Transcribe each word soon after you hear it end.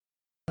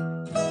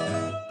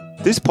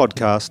This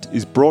podcast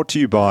is brought to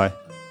you by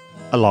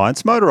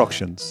Alliance Motor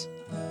Auctions.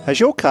 Has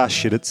your car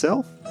shit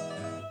itself?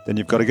 Then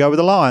you've got to go with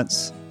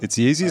Alliance. It's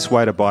the easiest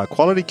way to buy a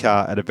quality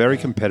car at a very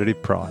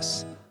competitive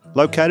price.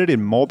 Located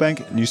in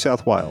Moorebank, New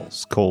South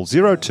Wales. Call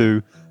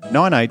 02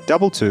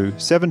 9822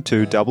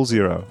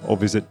 7200 or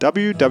visit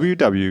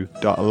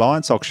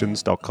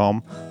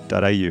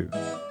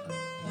www.allianceauctions.com.au.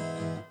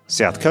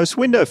 South Coast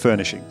Window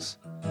Furnishings.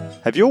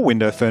 Have your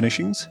window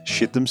furnishings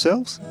shit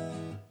themselves?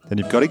 Then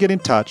you've got to get in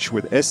touch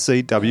with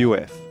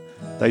SCWF.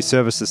 They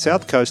service the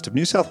south coast of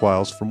New South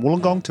Wales from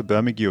Wollongong to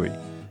Bermagui.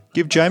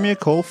 Give Jamie a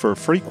call for a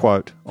free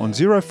quote on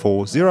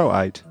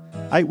 0408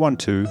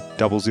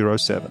 812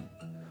 007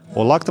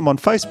 or like them on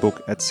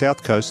Facebook at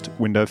South Coast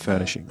Window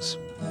Furnishings.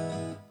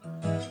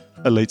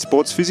 Elite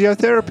Sports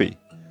Physiotherapy.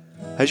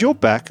 Has your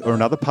back or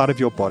another part of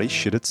your body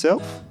shit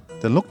itself?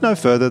 Then look no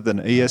further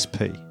than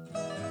ESP.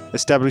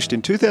 Established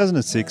in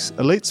 2006,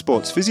 Elite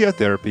Sports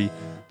Physiotherapy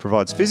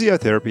provides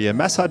physiotherapy and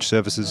massage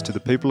services to the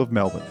people of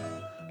Melbourne.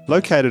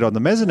 Located on the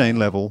mezzanine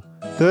level,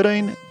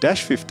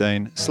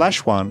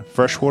 13-15/1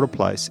 Freshwater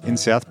Place in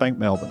Southbank,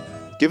 Melbourne.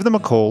 Give them a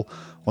call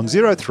on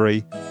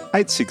 03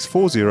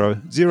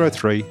 8640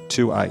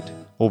 0328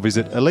 or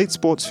visit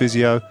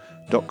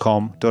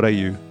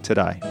elitesportsphysio.com.au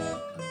today.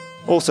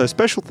 Also,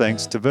 special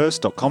thanks to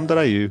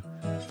verse.com.au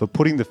for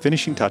putting the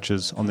finishing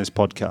touches on this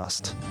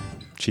podcast.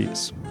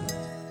 Cheers.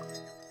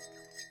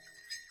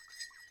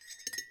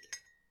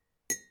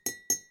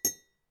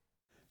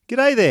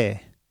 G'day there.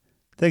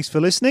 Thanks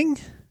for listening.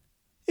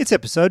 It's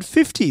episode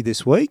 50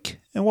 this week,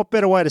 and what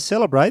better way to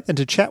celebrate than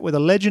to chat with a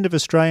legend of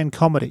Australian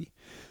comedy.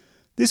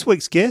 This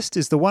week's guest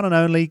is the one and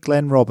only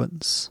Glenn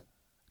Robbins.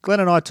 Glenn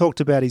and I talked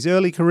about his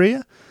early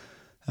career,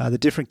 the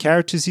different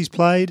characters he's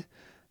played,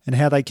 and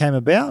how they came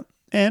about,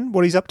 and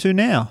what he's up to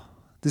now.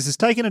 This is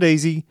Taking It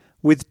Easy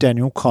with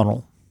Daniel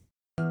Connell.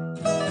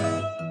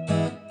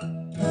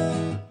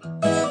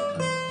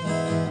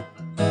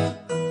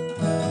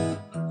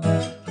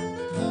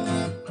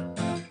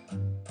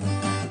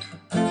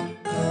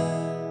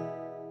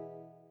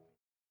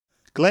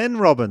 Glenn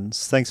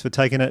Robbins, thanks for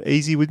taking it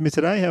easy with me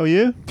today. How are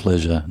you?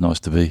 Pleasure. Nice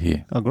to be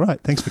here. Oh,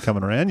 great. Thanks for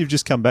coming around. You've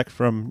just come back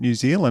from New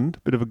Zealand,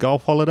 bit of a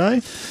golf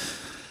holiday.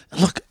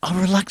 Look, I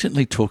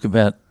reluctantly talk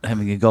about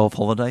having a golf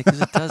holiday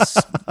because it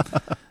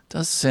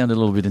does sound a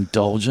little bit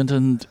indulgent,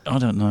 and I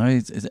don't know,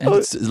 it's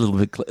a little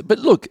bit. But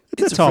look,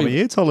 it's a time of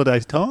year. It's holiday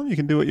time. You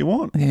can do what you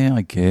want. Yeah,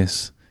 I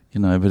guess.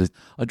 But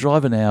I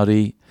drive an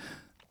Audi.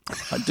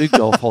 I do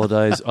golf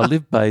holidays. I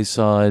live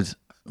Bayside.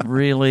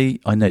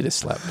 Really, I need a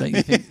slap, don't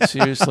you think?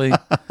 Seriously?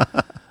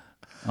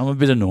 I'm a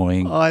bit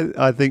annoying.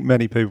 I think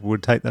many people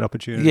would take that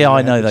opportunity. Yeah,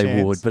 I know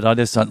they would, but I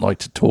just don't like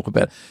to talk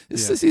about it.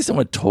 It's just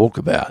someone talk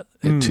about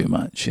it too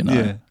much,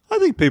 Yeah. I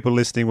think people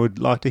listening would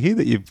like to hear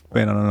that you've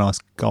been on a nice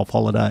golf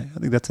holiday. I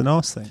think that's a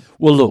nice thing.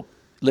 Well, look,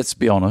 let's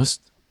be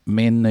honest.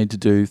 Men need to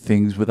do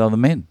things with other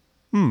men.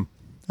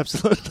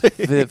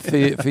 Absolutely.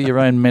 For your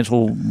own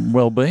mental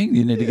well-being,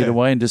 you need to get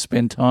away and just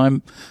spend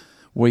time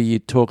where you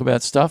talk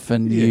about stuff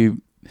and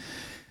you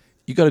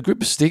got a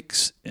grip of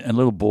sticks and a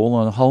little ball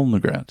on a hole in the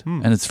ground.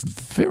 And it's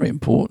very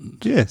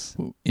important. Yes.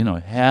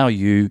 How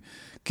you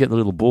get the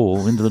little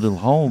ball into the little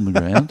hole in the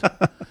ground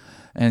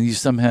and you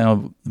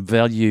somehow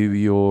value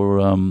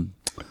your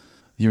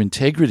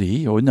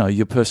integrity or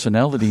your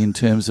personality in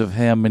terms of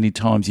how many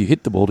times you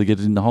hit the ball to get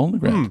it in the hole in the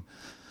ground.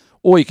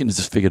 Or you can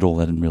just figure it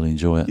all out and really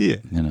enjoy it. Yeah.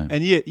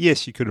 And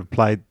yes, you could have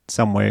played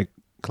somewhere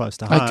close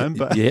to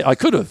home. I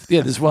could have.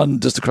 Yeah, there's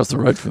one just across the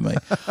road from me.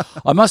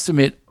 I must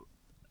admit,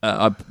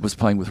 I was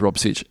playing with Rob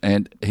Sitch,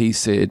 and he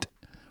said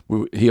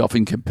he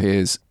often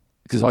compares,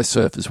 because I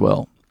surf as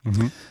well,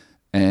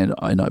 and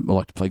I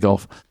like to play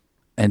golf,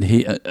 and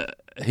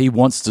he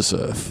wants to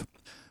surf,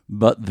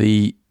 but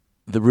the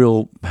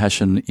real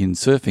passion in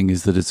surfing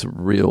is that it's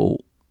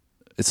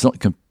not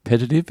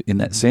competitive in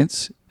that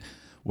sense,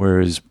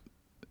 whereas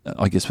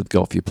I guess with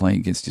golf you're playing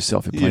against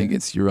yourself, you're playing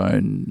against your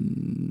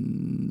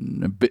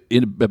own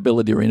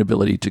ability or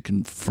inability to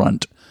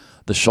confront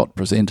the shot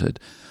presented.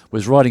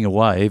 Whereas riding a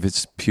wave,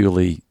 it's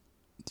purely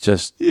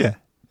just... Yeah.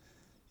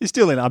 You're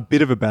still in a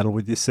bit of a battle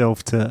with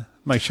yourself to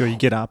make sure you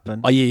get up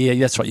and... Oh, yeah,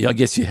 that's right. I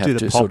guess you have do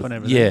to the pop sort of... and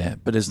everything. Yeah,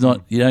 but it's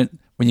not... You don't...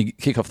 When you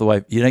kick off the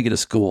wave, you don't get a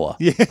score.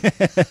 Yeah.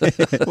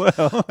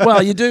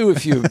 Well, you do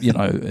if you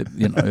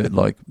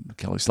like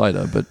Kelly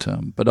Slater, but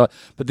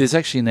there's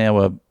actually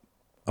now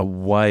a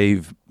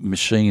wave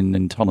machine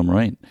in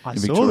Tullamarine. I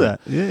saw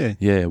that, yeah.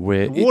 Yeah,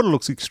 where... The water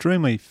looks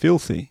extremely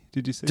filthy.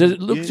 Did you see Did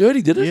it look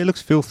dirty, did it? Yeah, it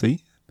looks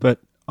filthy,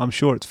 but I'm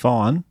sure it's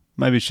fine.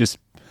 Maybe it's just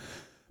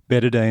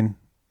betadine,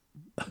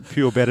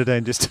 pure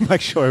betadine, just to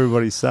make sure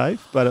everybody's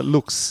safe. But it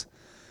looks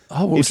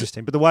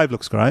interesting. But the wave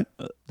looks great.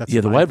 That's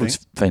the wave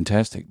looks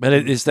fantastic. But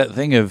it's that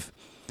thing of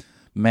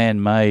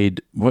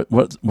man-made.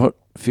 What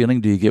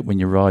feeling do you get when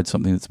you ride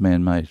something that's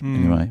man-made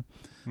anyway?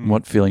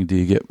 What feeling do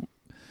you get?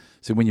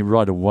 So when you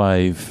ride a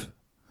wave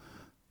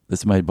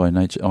that's made by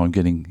nature. Oh,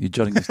 you're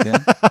jotting this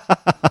down?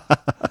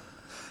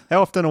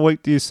 How often a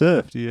week do you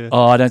surf? Do you?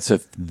 Oh, I don't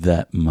surf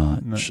that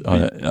much.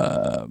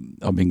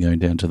 I've been going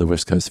down to the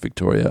west coast of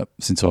Victoria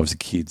since I was a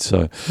kid.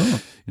 So,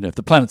 if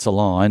the planets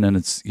align and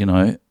it's,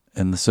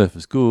 and the surf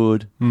is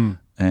good,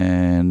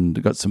 and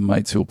I've got some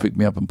mates who will pick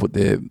me up and put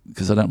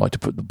because I don't like to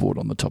put the board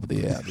on the top of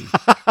the Audi.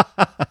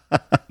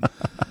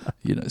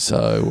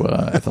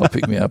 So if they'll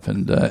pick me up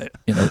and,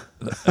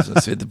 as I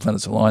said, the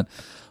planets align,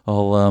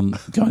 I'll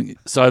go.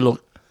 So,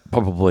 look,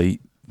 probably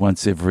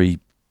once every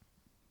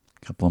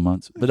couple of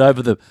months. But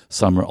over the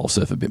summer, I'll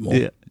surf a bit more.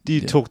 Yeah. Do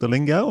you talk the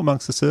lingo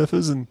amongst the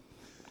surfers and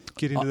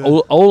get into that?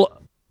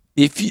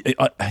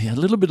 A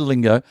little bit of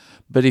lingo,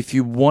 but if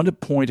you want to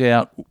point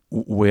out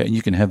where, and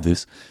you can have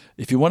this,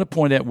 if you want to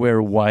point out where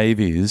a wave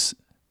is,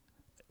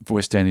 if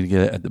we're standing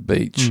together at the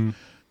beach,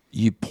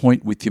 you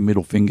point with your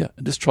middle finger.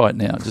 Just try it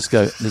now. Just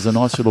go, there's a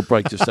nice little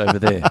break just over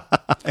there.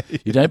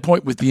 You don't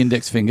point with the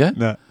index finger.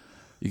 No.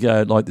 You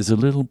go, like, there's a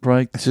little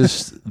break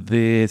just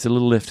there. It's a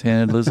little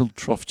left-handed. There's a little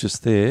trough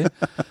just there.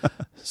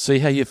 See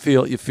how you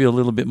feel? You feel a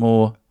little bit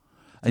more,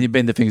 and you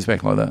bend the fingers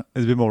back like that.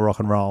 It's a bit more rock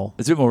and roll.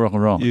 It's a bit more rock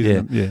and roll.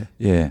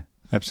 Yeah.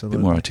 Absolutely. A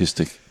bit more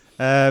artistic.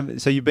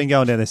 So you've been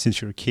going down there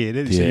since you were a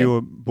kid. So you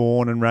were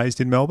born and raised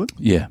in Melbourne?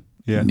 Yeah.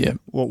 Yeah.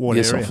 What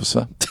yes, area?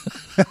 Officer.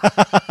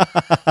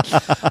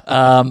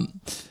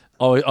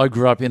 I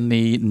grew up in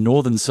the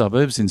northern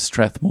suburbs in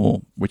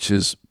Strathmore, which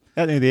is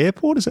out near the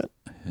airport, is it?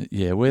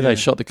 Yeah, where they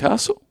shot the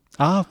castle.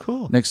 Ah,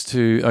 cool. Next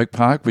to Oak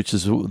Park, which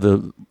is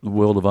the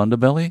world of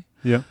underbelly.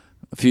 Yeah.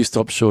 A few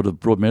stops short of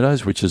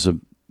Broadmeadows, which is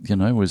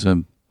was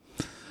a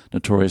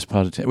notorious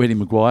part of town. Eddie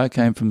Maguire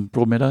came from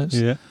Broadmeadows.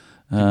 Yeah.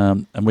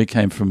 And we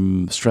came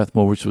from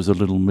Strathmore, which was a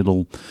little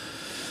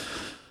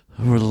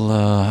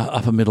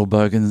upper middle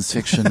bogan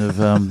section of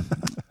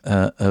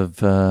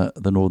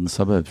the northern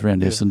suburbs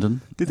around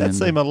Essendon. Did that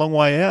seem a long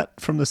way out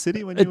from the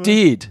city when you were?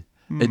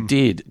 It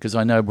did, because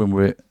I know when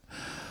we're,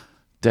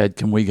 Dad,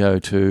 can we go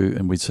to,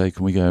 and we'd say,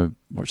 can we go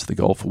watch the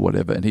golf or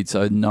whatever? And he'd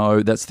say,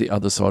 no, that's the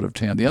other side of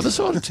town. The other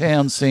side of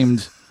town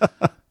seemed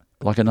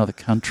like another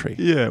country.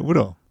 Yeah, would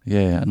I?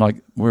 Yeah, and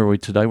like, where are we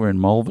today? We're in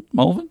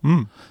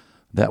Malvern.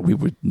 That we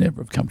would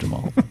never have come to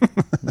Malvern.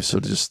 We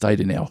sort of just stayed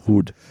in our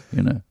hood,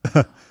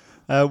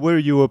 Were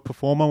you a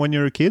performer when you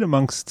were a kid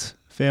amongst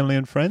family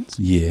and friends?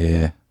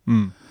 Yeah.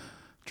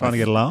 Trying to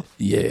get a laugh?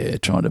 Yeah,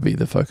 trying to be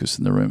the focus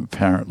in the room.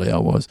 Apparently I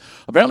was.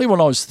 Apparently when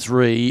I was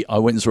 3, I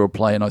went and saw a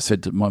play and I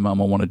said to my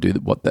mum, I want to do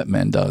what that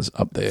man does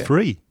up there.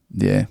 3?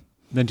 Yeah.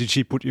 Then did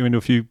she put you into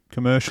a few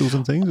commercials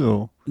and things?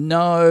 Or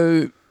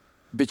No,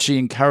 but she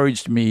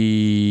encouraged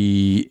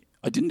me.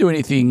 I didn't do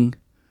anything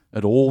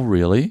at all,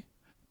 really.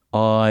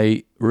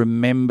 I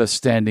remember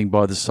standing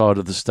by the side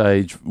of the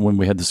stage when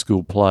we had the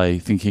school play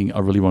thinking, I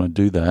really want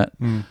to do that,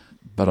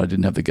 but I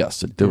didn't have the guts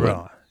to do it.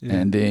 Yeah.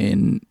 And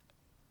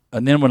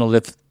then when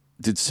I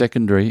did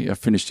secondary, I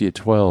finished year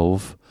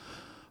 12,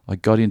 I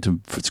got into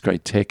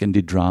Footscray Tech and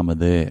did drama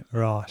there.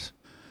 Right.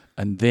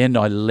 And then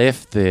I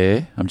left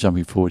there, I'm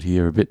jumping forward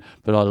here a bit,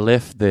 but I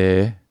left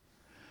there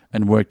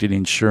and worked in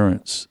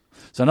insurance.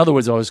 So in other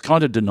words, I was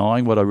kind of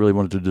denying what I really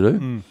wanted to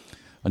do.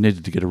 I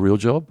needed to get a real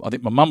job. I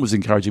think my mum was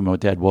encouraging me, my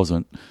dad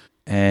wasn't.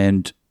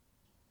 And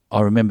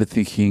I remember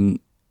thinking,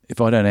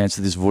 if I don't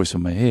answer this voice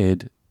in my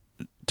head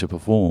to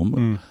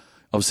perform,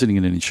 I was sitting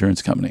in an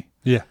insurance company.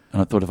 Yeah.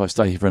 And I thought, if I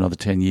stay here for another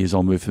 10 years,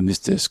 I'll move from this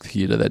desk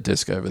here to that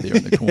desk over there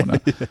in the corner.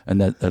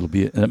 And that'll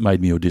be it. And it made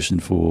me audition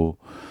for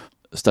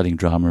studying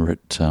drama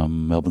at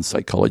Melbourne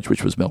State College,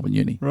 which was Melbourne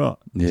Uni. Right.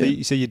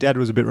 Yeah. So your dad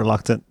was a bit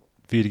reluctant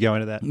for you to go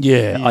into that?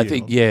 Yeah, I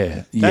think,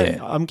 yeah.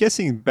 I'm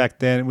guessing back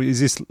then, is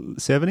this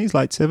 70s,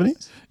 late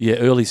 70s? Yeah,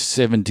 early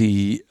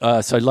 70s,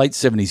 so late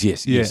 70s,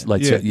 yes.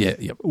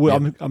 Yeah.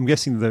 Well, I'm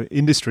guessing the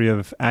industry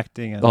of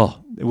acting, it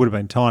would have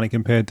been tiny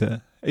compared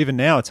to, even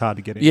now it's hard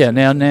to get into. Yeah,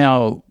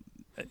 now,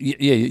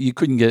 you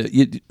couldn't get,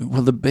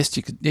 the best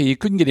you could, you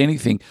couldn't get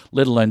anything,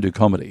 let alone do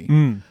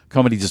comedy.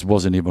 Comedy just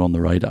wasn't even on the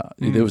radar.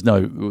 There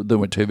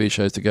weren't TV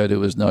shows to go to, there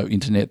was no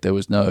internet, there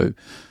was no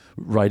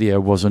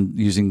radio, wasn't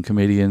using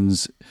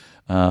comedians.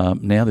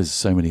 Now there's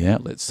so many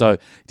outlets. So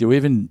do you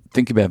even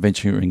think about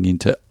venturing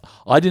into?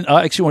 I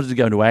actually wanted to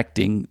go into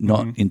acting,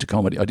 not into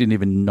comedy. I didn't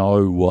even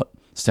know what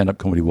stand-up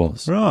comedy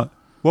was. Right.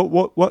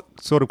 What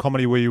sort of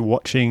comedy were you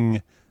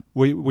watching?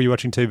 Were you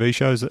watching TV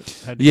shows that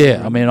had?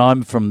 Yeah, I mean,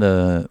 I'm from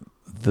the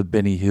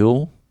Benny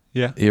Hill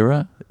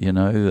era.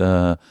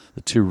 The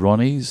two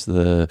Ronnies,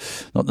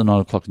 not the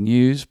 9 o'clock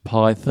news,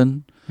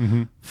 Python,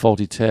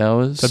 Fawlty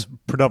Towers. So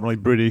predominantly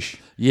British.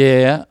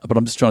 Yeah, but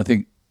I'm just trying to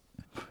think.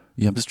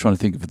 Yeah, I'm just trying to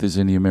think if there's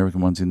any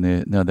American ones in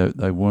there. No,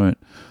 they weren't.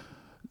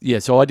 Yeah,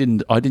 so I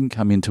didn't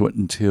come into it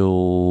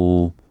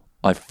until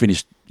I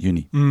finished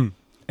uni.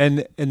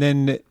 And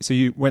then, so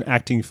you went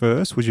acting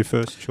first, was your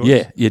first choice?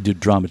 Yeah, did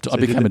drama. I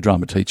became a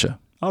drama teacher.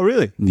 Oh,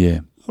 really?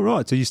 Yeah. All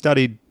right, so you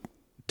studied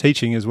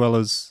teaching as well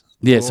as...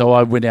 Yeah, so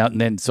I went out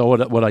and then, so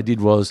what I did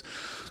was...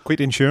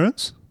 Quit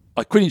insurance?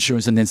 I quit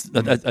insurance and then,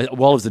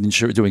 while I was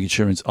doing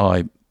insurance,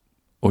 I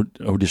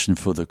auditioned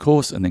for the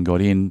course and then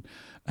got in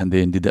and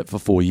then did that for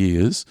 4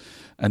 years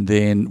and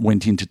then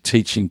went into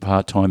teaching,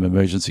 part-time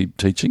emergency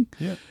teaching.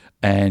 Yeah.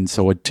 And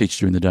so I'd teach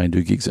during the day and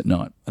do gigs at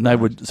night. And I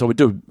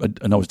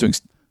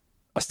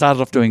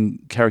started off doing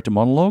character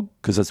monologue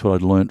because that's what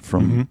I'd learnt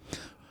from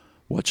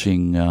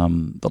watching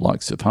the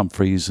likes of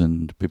Humphreys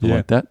and people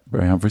like that,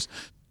 Barry Humphreys.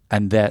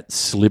 And that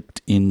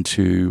slipped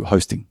into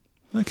hosting.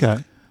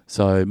 Okay.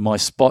 So my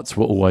spots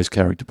were always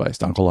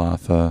character-based. Uncle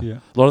Arthur. Yeah.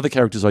 A lot of the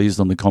characters I used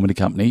on the Comedy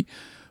Company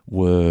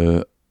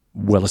were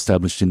well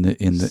established in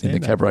the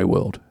cabaret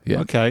world.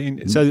 Yeah. Okay.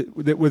 And so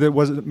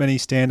wasn't many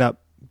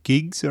stand-up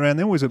gigs around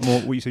there? Was it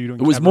more? So you doing?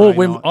 It was more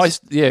when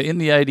in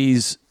the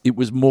 80s. It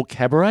was more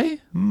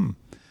cabaret.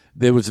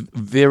 There was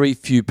very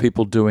few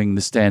people doing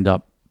the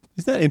stand-up.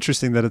 Isn't that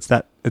interesting that it's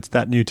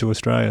that new to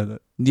Australia?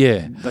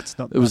 That's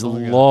not. There was a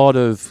lot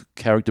of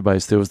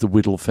character-based. There was the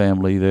Whittle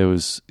family. There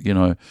was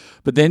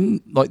but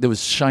then there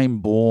was Shane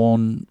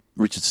Bourne,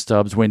 Richard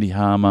Stubbs, Wendy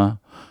Harmer.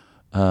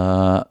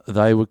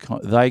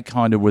 They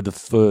kind of were the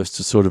first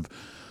to sort of,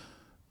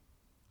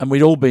 and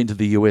we'd all been to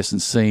the US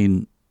and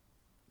seen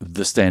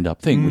the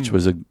stand-up thing, which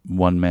was a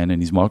one man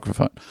and his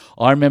microphone.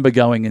 I remember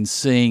going and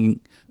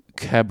seeing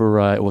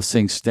cabaret or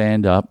seeing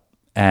stand-up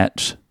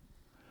at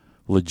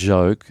Le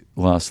Joke,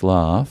 Last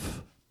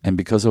Laugh, and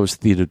because I was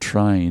theatre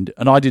trained,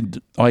 and I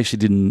actually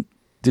didn't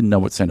know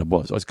what stand-up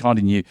was. I kind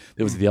of knew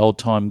there was the old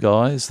time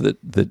guys that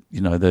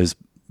those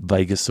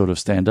Vegas sort of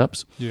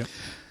stand-ups. Yeah.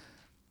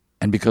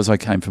 And because I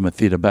came from a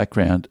theatre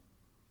background,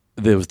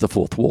 there was the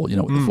fourth wall. You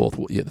know what the fourth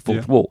wall? Yeah, the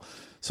fourth wall.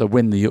 So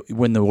when the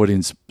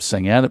audience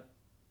sang out at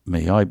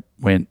me, I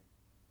went,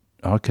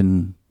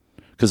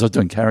 because I was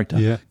doing character.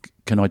 Yeah.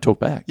 Can I talk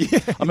back? Yeah.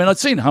 I mean, I'd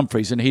seen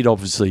Humphreys, and he'd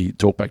obviously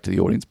talk back to the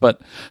audience,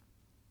 but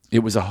it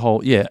was a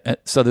whole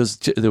So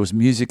there was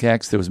music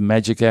acts, there was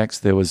magic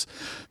acts, it was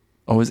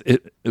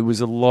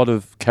a lot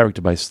of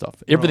character-based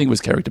stuff. Everything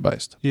was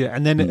character-based. Yeah,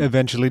 and then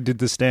eventually did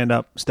the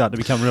stand-up start to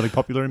become really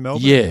popular in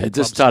Melbourne? Yeah, it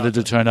just started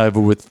to turn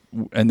over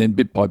and then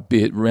bit by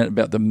bit, around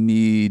about the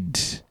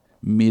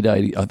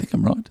mid-80s, I think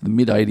I'm right, the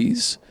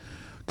mid-80s,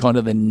 kind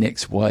of the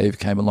next wave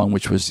came along,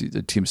 which was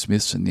the Tim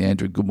Smiths and the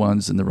Andrew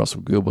Goodwins and the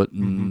Russell Gilbert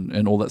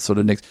and all that sort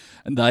of next.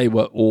 And they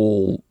were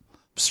all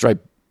straight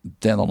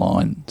down the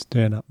line.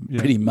 Stand-up. Yeah.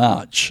 Pretty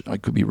much. I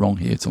could be wrong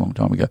here. It's a long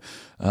time ago.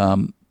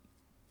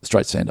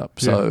 Straight stand-up.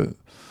 So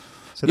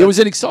it was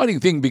an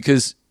exciting thing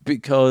because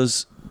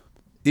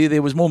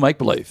there was more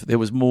make-believe. There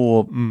was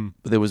more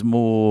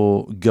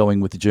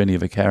going with the journey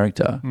of a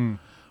character,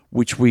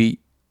 which we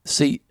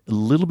see a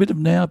little bit of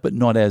now, but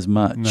not as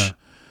much. No.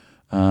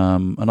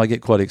 And I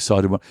get quite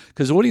excited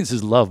because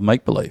audiences love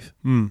make-believe.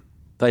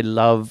 They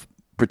love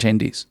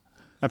pretendies.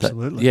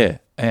 Absolutely.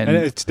 And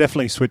it's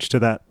definitely switched to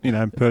that,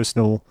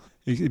 personal,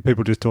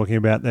 people just talking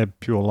about their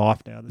pure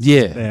life now.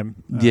 Them,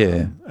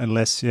 and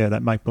less,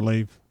 that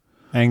make-believe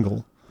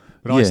angle.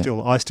 But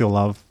I still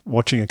love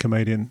watching a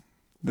comedian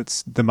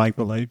that's the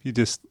make-believe. You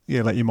just,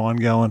 let your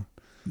mind go and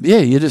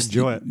you just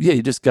enjoy it. Yeah,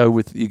 you just go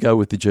with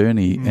the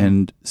journey.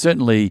 And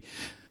certainly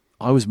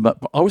I was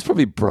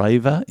probably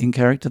braver in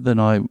character than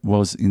I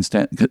was in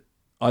stand.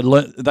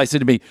 They said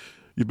to me,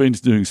 "You've been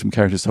doing some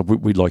character stuff.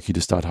 We'd like you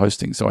to start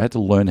hosting." So I had to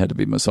learn how to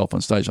be myself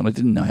on stage, and I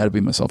didn't know how to be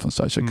myself on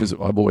stage because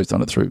I've always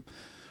done it through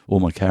all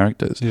my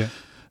characters. Yeah,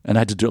 and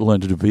I had to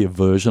learn to be a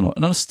version of it.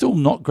 And I'm still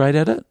not great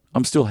at it.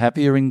 I'm still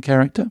happier in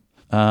character,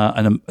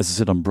 and as I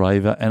said, I'm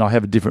braver, and I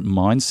have a different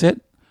mindset.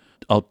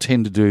 I'll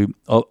tend to do.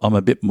 I'm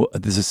a bit more.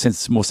 There's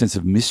a more sense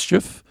of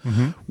mischief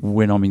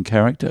when I'm in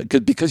character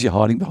because you're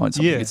hiding behind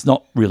something. It's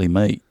not really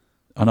me,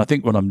 and I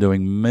think when I'm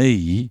doing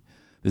me,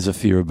 there's a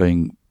fear of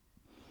being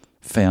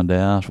found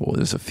out, or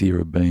there's a fear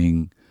of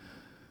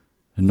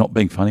not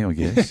being funny, I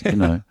guess.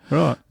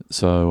 Right.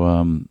 So,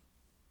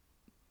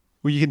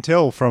 well, you can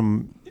tell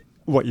from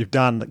what you've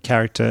done that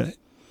character.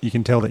 You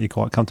can tell that you're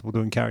quite comfortable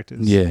doing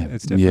characters. Yeah,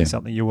 it's definitely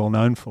something you're well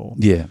known for.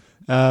 Yeah.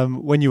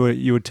 When you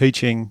were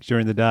teaching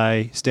during the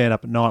day, stand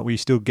up at night, were you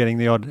still getting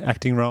the odd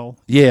acting role?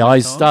 Yeah, I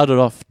started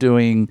off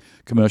doing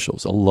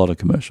commercials, a lot of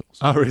commercials.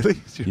 Oh, really?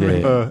 Do you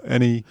remember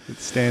any that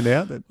stand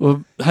out?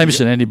 Well, Hamish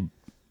and Andy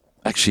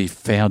actually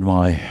found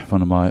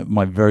one of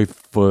my very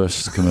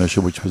first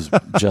commercial, which was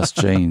Just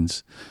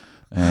Jeans,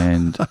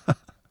 and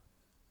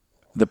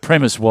the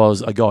premise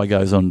was a guy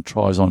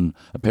tries on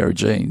a pair of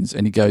jeans,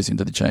 and he goes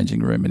into the changing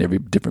room, and every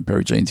different pair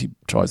of jeans he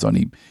tries on,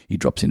 he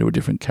drops into a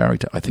different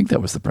character. I think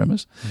that was the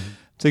premise.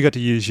 So you got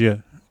to use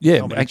your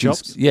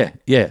actions.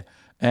 Yeah,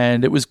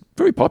 and it was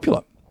very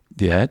popular,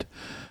 the ad.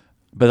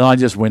 But I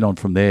just went on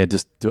from there,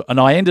 and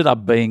I ended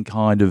up being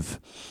kind of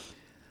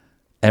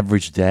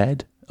average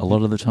dad a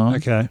lot of the time.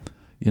 Okay.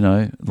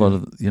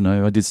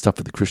 I did stuff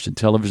for the Christian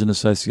Television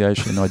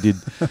Association. I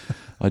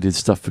did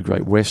stuff for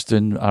Great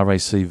Western,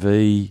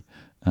 RACV.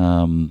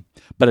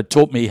 But it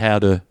taught me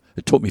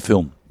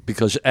film,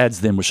 because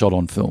ads then were shot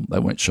on film. They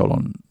weren't shot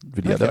on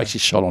video. They were actually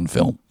shot on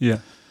film. Yeah.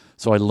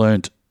 So I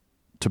learnt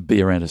to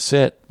be around a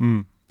set.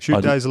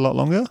 Shoot days a lot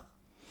longer?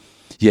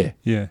 Yeah.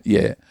 Yeah.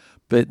 Yeah.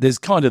 But there's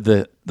kind of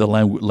the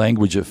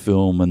language of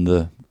film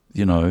and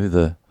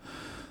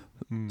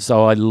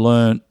so I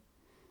learnt,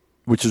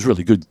 which is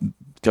really good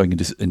going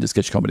into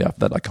sketch comedy after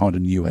that. I kind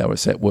of knew how a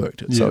set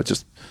worked. So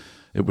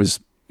it was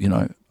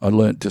I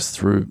learnt just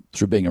through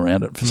being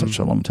around it for such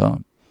a long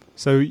time.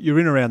 So you're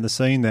in around the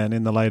scene then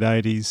in the late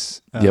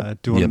 80s,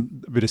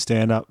 doing a bit of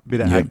stand-up, a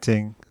bit of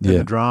acting, a bit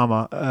of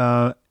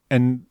drama.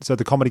 And so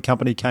the comedy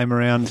company came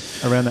around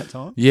that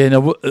time? Yeah,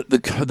 no,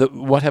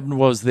 what happened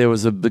was there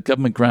was the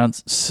government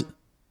grant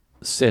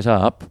set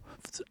up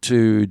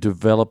to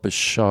develop a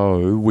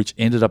show which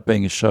ended up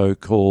being a show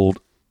called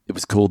The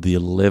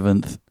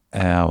 11th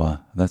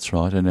Hour. That's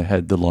right. And it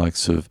had the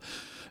likes of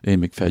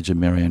Ian McFadden,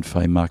 Marianne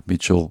Fay, Mark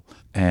Mitchell.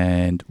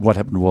 And what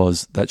happened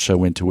was that show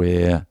went to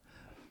air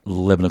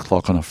 11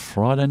 o'clock on a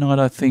Friday night,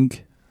 I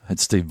think.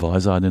 Had Steve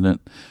Vizard in it.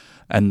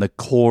 And the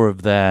core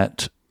of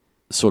that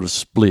sort of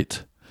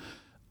split.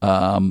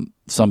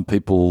 Some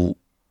people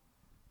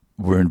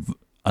were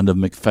under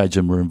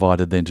McFadden were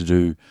invited then to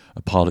do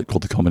a pilot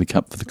called the Comedy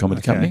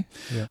Company.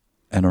 Yeah.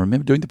 And I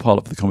remember doing the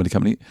pilot for the Comedy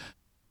Company,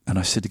 and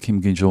I said to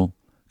Kim Gingell,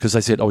 because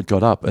they said, it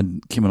got up,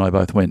 and Kim and I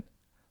both went,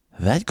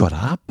 that got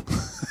up?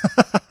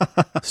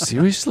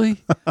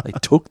 Seriously? They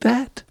took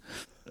that?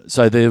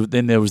 So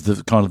then there was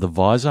the kind of the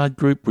Vizard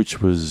group,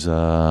 which was,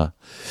 Jane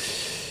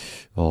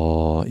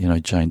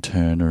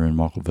Turner and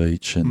Michael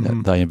Veitch,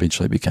 and they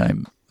eventually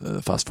became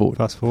Fast Forward.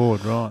 Fast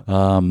Forward, right.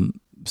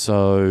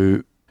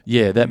 So,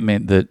 yeah, that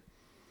meant that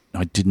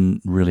I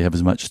didn't really have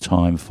as much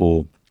time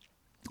for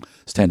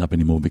stand-up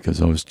anymore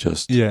because I was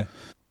just... Yeah.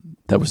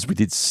 We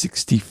did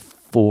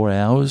 64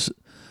 hours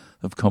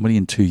of comedy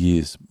in 2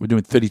 years. We're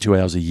doing 32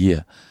 hours a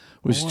year.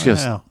 It was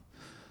it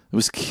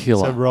was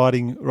killer. So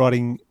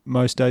writing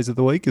most days of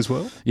the week as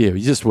well? Yeah,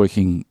 we're just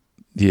working,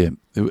 there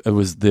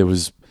was a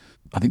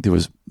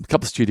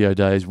couple of studio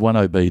days, one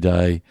OB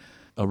day,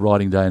 a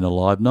writing day and a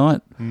live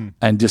night.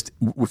 And just,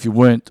 if you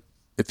weren't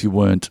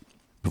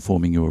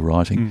performing, you were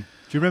writing.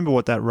 Do you remember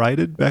what that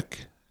rated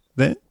back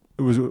then?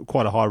 It was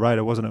quite a high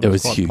rater, wasn't it? It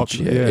was quite huge,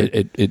 popular.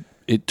 yeah.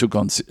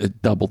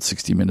 It doubled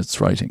 60 Minutes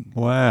rating.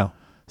 Wow.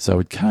 So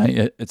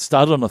it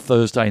started on a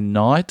Thursday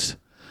night,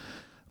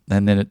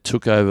 and then it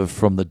took over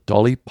from the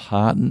Dolly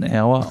Parton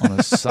hour on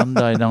a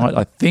Sunday night,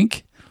 I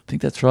think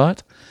that's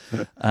right.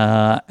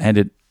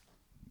 And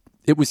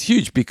it was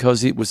huge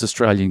because it was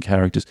Australian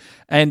characters.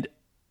 And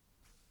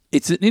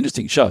it's an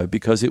interesting show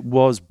because it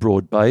was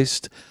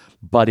broad-based,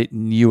 but it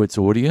knew its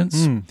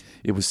audience.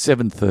 It was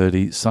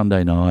 7:30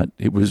 Sunday night.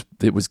 It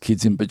was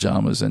kids in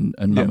pajamas and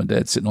mum and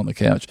dad sitting on the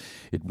couch.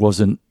 It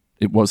wasn't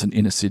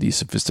inner city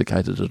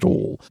sophisticated at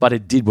all, but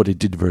it did what it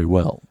did very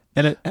well.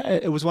 And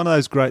it was one of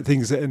those great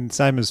things, and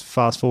same as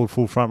Fast Forward,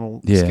 Full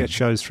Frontal sketch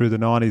shows through the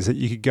 90s, that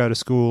you could go to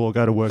school or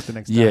go to work the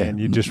next day and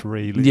you just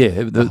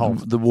relive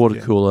the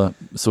water cooler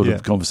sort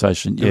of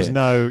conversation. There was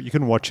you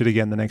couldn't watch it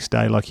again the next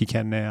day like you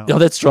can now. Oh,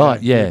 that's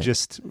right, You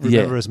just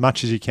remember as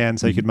much as you can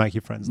so you could make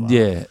your friends laugh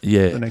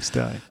the next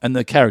day. And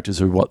the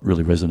characters are what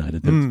really resonated.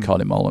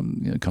 Kylie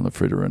Mullen, Colin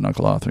Fritter and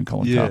Uncle Arthur and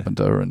Colin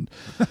Carpenter and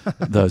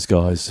those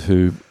guys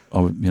who,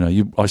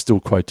 I still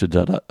quote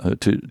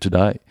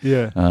today.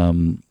 Yeah.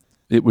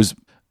 It was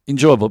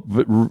enjoyable,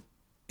 but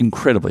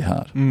incredibly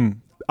hard.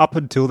 Up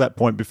until that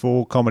point,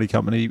 before Comedy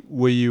Company,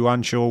 were you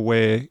unsure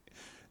where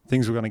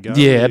things were going to go?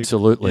 Yeah,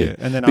 absolutely. Yeah.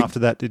 And then after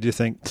that, did you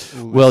think?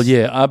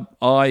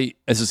 I,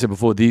 as I said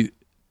before, the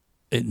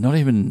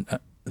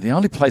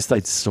only place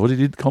they sort of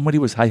did comedy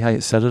was Hey Hey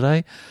It's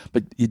Saturday,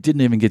 but you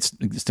didn't even get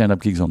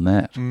stand-up gigs on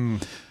that.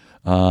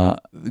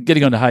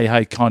 Getting onto Hey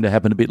Hey kind of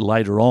happened a bit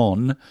later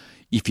on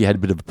if you had a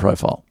bit of a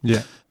profile.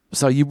 Yeah.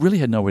 So you really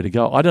had nowhere to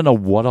go. I don't know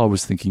what I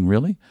was thinking,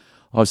 really.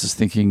 I was just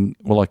thinking,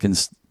 well, I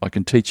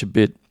can teach a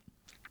bit.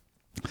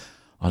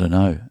 I don't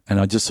know. And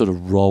I just sort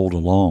of rolled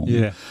along.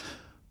 Yeah.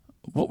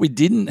 What we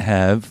didn't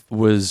have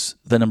was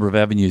the number of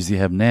avenues you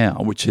have now,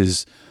 which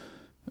is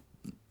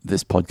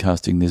there's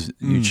podcasting, there's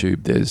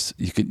YouTube, there's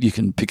you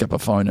can pick up a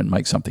phone and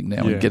make something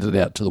now and get it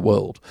out to the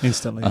world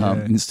instantly.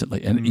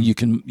 And you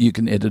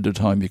can edit at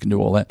home, you can do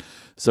all that.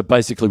 So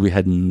basically, we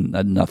had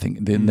nothing.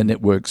 Then the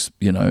networks,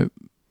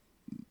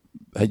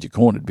 had you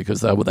cornered because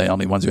they were the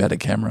only ones who had a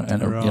camera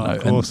and they're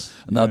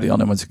the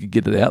only ones who could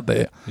get it out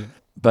there. Yeah.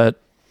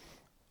 But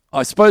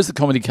I suppose the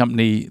Comedy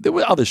Company, there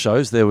were other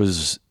shows. There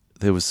was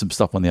some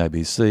stuff on the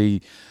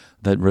ABC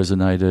that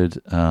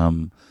resonated.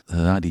 The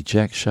Auntie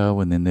Jack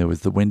show, and then there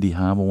was the Wendy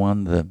Harmer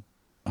one.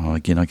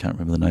 Again, I can't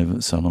remember the name of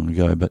it, so long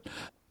ago. But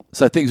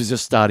so things were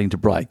just starting to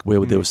break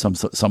where there was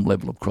some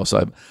level of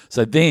crossover.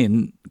 So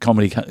then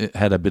comedy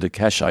had a bit of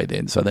cachet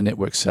then. So the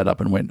network sat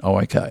up and went, "Oh,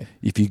 okay.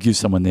 If you give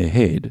someone their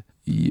head,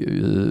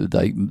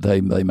 they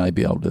may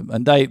be able to."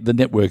 And the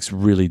networks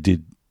really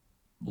did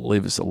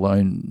leave us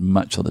alone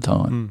much of the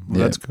time.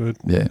 That's good.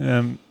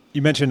 Yeah.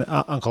 You mentioned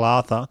Uncle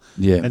Arthur.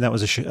 Yeah. And that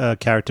was a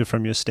character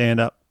from your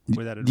stand-up.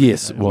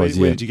 Yes, it was.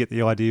 Where did you get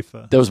the idea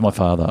for? That was my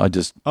father. I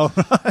just. Oh,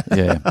 right.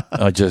 Yeah.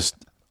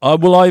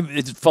 I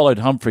followed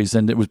Humphreys,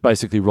 and it was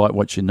basically write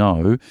what you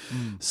know.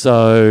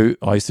 So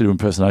I used to do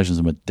impersonations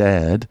of my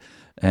dad,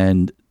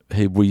 and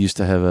we used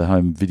to have a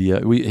home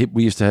video. We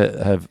used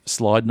to have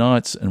slide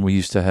nights, and we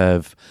used to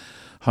have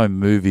home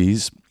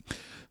movies.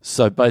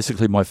 So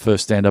basically, my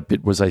first stand-up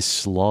bit was a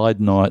slide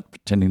night,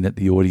 pretending that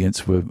the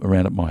audience were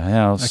around at my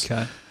house.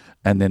 Okay.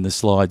 And then the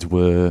slides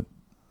were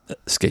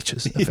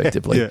sketches,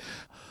 effectively. Yeah.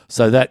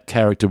 So that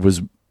character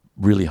was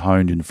really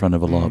honed in front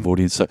of a live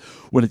audience. So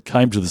when it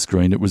came to the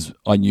screen,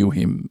 I knew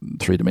him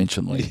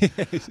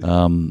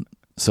three-dimensionally.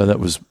 So that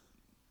was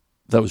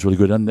really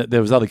good. And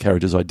there was other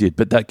characters I did,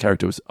 but that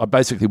character I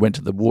basically went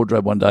to the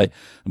wardrobe one day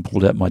and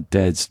pulled out my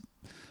dad's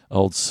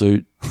old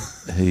suit,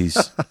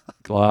 his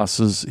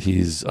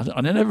glasses,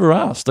 I never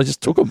asked. I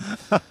just took them.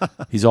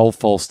 His old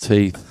false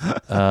teeth,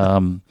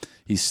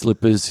 his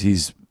slippers,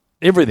 his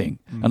everything.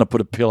 And I put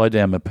a pillow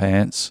down my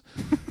pants.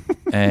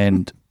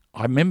 And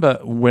I remember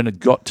when it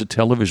got to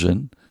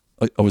television,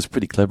 I was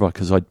pretty clever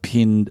because I'd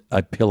pinned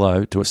a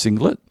pillow to a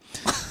singlet.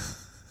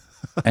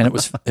 And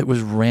it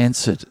was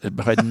rancid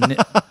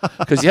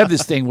because you have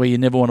this thing where you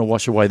never want to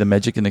wash away the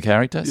magic in the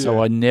character.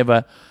 So I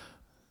never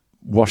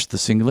washed the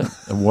singlet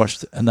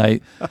and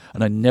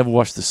I never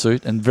washed the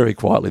suit. And very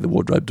quietly, the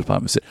wardrobe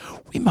department said,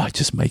 "We might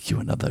just make you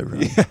another."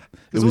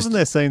 Wasn't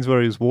there scenes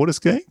where he was water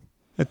skiing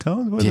at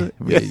times?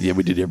 Yeah,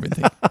 we did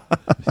everything,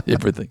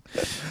 everything.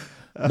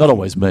 Not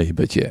always me,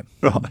 but yeah.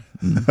 Right.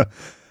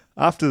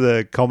 After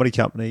the comedy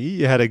company,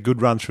 you had a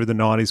good run through the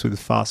 90s with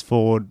Fast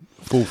Forward,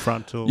 Full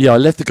Frontal. Yeah, I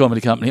left the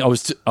comedy company.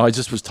 I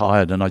just was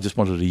tired and I just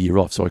wanted a year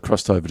off. So I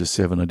crossed over to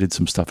Seven. I did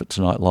some stuff at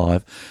Tonight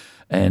Live.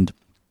 And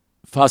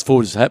Fast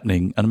Forward is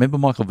happening. And I remember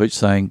Michael Veitch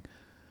saying,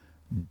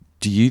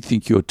 "Do you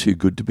think you're too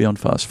good to be on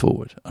Fast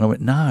Forward?" And I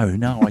went,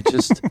 no, I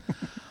just...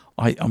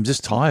 I'm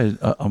just tired.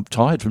 I'm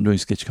tired from doing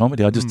sketch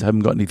comedy. I just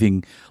haven't got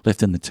anything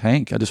left in the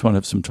tank. I just want to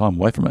have some time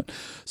away from it.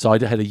 So I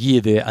had a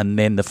year there, and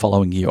then the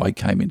following year I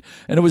came in.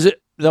 And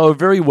they were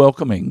very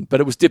welcoming, but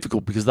it was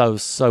difficult because they were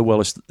so well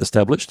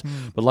established.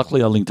 But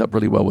luckily I linked up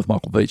really well with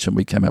Michael Veitch, and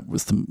we came up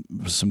with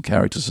some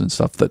characters and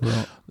stuff that,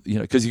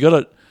 because you got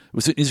to, it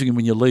was interesting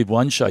when you leave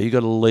one show, you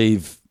got to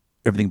leave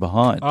everything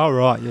behind. Oh,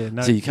 right, yeah.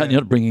 No, so you're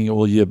not bringing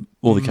all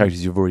the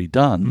characters you've already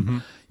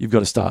done. You've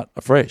got to start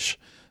afresh.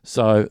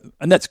 So,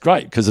 and that's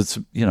great because it's,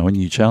 a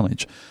new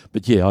challenge.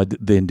 But yeah, I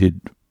then did,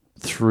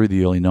 through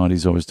the early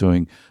 90s, I was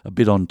doing a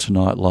bit on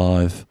Tonight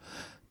Live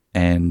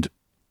and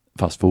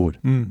Fast Forward.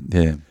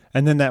 Yeah.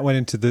 And then that went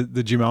into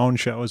the Jim Owen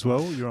show as well?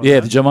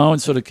 The Jim Owen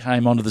sort of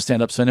came onto the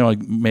stand-up scene. I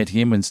met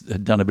him and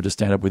had done a bit of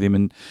stand-up with him,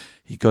 and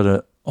he got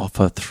an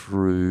offer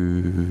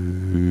through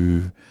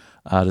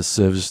Artist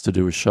Services to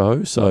do a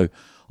show. So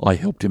I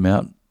helped him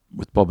out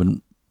with Bob,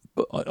 and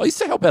I used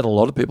to help out a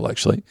lot of people,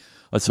 actually.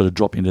 I'd sort of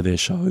drop into their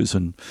shows,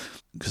 and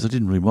because I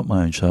didn't really want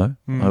my own show,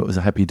 I was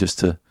happy just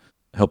to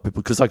help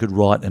people because I could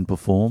write and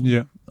perform.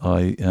 Yeah,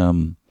 I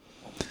did.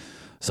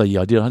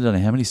 I don't know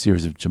how many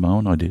series of Jim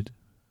Owen I did.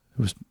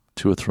 It was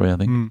 2 or 3, I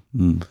think.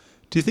 Do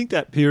you think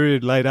that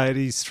period, late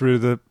 80s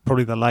through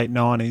probably the late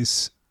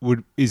 90s,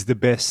 is the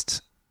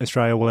best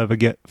Australia will ever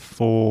get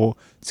for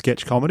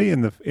sketch comedy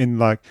in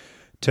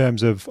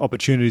terms of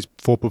opportunities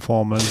for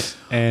performers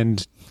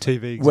and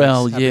TV?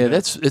 Well, yeah,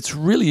 it's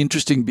really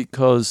interesting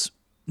because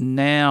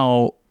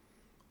now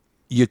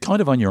you're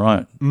kind of on your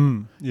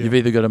own. You've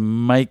either got to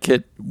make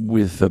it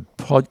with a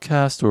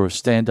podcast or a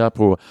stand-up,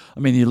 or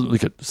you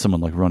look at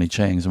someone like Ronnie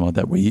Chang, something like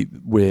that,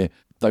 where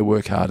they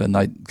work hard and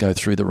they go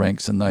through the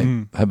ranks and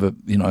they have a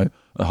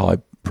high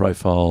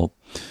profile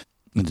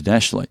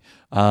internationally.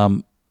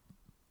 But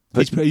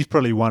he's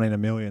probably one in a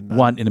million. Though.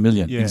 One in a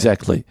million,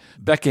 exactly.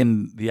 Back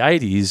in the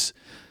 80s,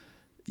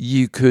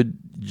 you could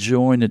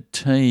join a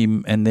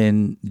team and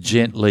then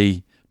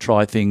gently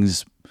try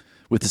things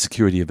with the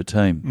security of a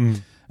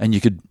team. And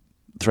you could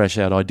thrash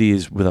out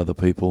ideas with other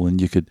people,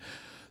 and you could...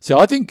 So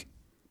I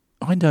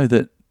know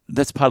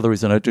that's part of the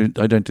reason I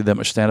don't do that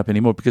much stand-up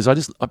anymore, because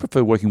I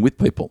prefer working with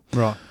people.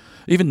 Right.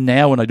 Even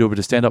now when I do a bit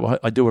of stand-up,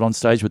 I do it on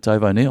stage with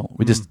Dave O'Neill.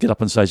 We just get up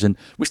on stage and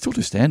we still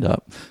do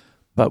stand-up,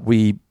 but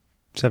we...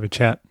 Just have a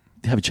chat.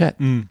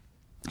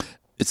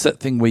 It's that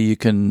thing where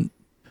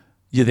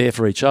you're there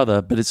for each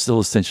other, but it's still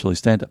essentially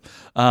stand-up.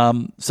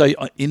 So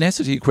in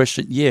answer to your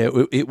question,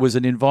 it was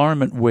an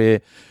environment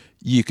where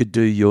you could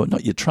do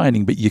not your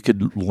training, but you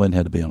could learn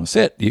how to be on a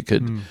set. You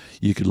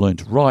could learn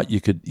to write. You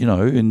could,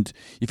 and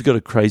if you've got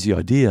a crazy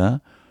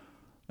idea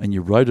and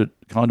you wrote it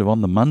kind of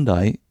on the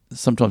Monday,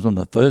 sometimes on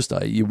the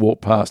Thursday, you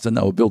walk past and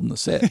they were building the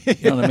set.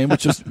 You know what I mean?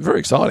 Which was very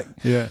exciting.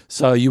 Yeah.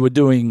 So you were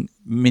doing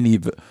mini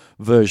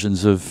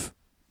versions of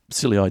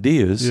silly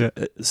ideas. Yeah.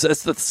 So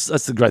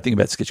that's the great thing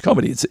about sketch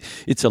comedy.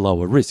 It's a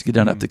lower risk. You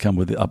don't have to come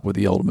up with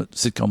the ultimate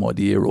sitcom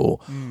idea or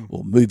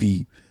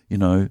movie,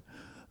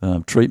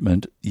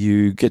 treatment.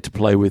 You get to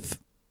play with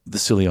the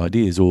silly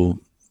ideas or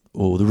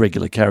the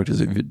regular characters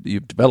that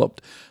you've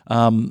developed.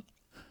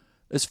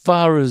 As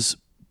far as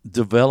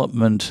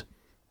development,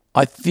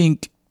 I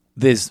think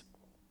there's,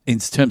 in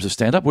terms of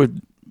stand-up,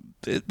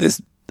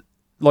 there's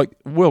like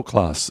world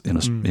class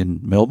in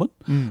Melbourne,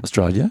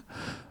 Australia,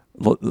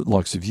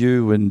 likes of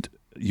you and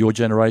your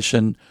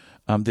generation.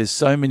 There's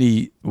so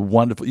many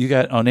wonderful. You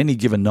go on any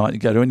given night, you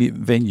go to any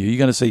venue, you're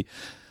going to see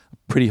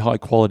pretty high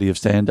quality of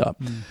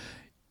stand-up.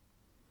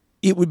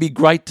 It would be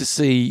great to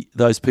see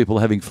those people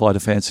having flight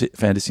of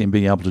fantasy and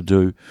being able to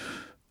do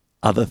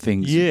other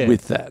things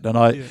with that. And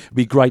it'd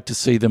be great to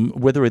see them,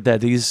 whether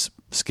that is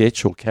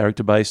sketch or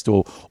character-based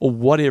or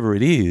whatever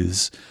it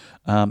is,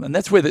 And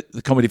that's where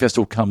the Comedy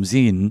Festival comes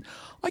in.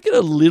 I get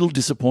a little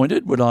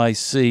disappointed when I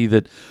see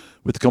that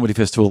with the Comedy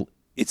Festival,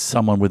 it's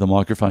someone with a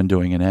microphone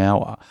doing an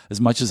hour.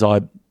 As much as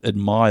I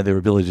admire their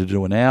ability to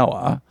do an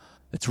hour,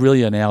 it's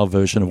really an hour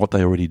version of what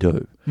they already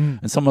do.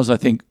 And sometimes I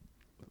think,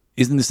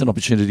 isn't this an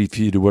opportunity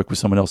for you to work with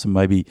someone else and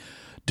maybe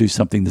do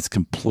something that's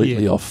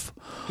completely off?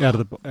 Out of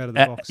the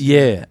box.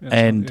 Yeah.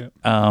 And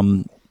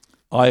I'll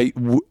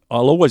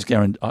always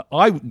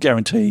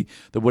guarantee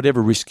that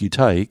whatever risk you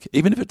take,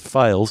 even if it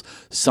fails,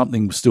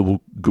 something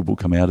good will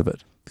come out of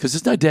it. Because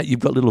there's no doubt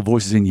you've got little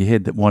voices in your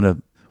head that want a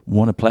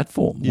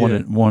platform,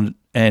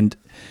 and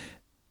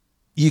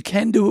you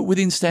can do it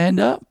within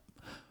stand-up,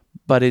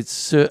 but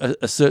it's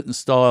a certain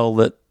style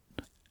that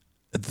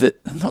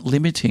not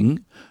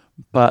limiting,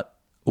 but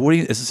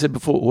as I said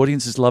before,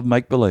 audiences love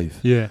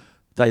make-believe. Yeah.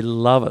 They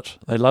love it.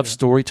 They love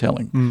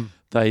storytelling.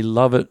 They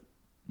love it.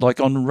 Like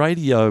on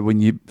radio,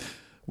 when you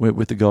were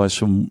with the guys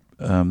from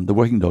the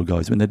Working Dog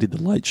guys, when they did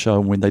the Late Show,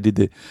 and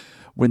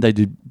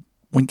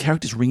when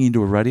characters ring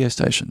into a radio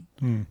station,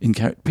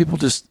 people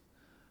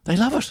they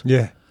love it.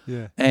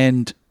 Yeah.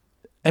 And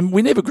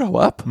we never grow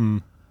up,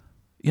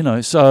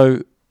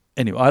 So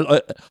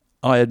anyway,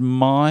 I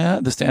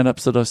admire the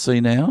stand-ups that I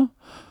see now,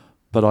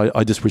 but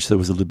I just wish there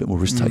was a little bit more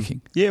risk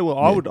taking. Yeah, well,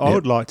 I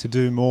would like to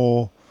do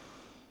more,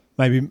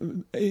 maybe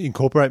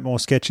incorporate more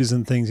sketches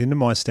and things into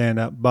my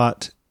stand-up,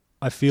 but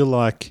I feel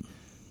like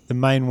the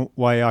main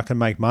way I can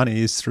make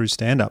money is through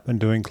stand-up and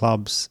doing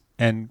clubs,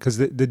 and because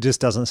there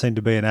just doesn't seem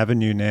to be an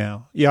avenue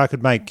now. Yeah, I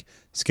could make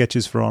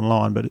sketches for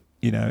online, but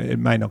it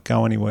may not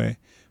go anywhere.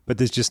 But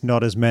there's just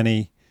not as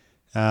many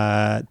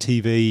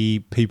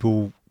TV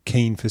people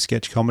keen for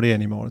sketch comedy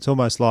anymore. It's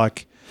almost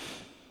like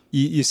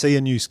you see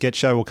a new sketch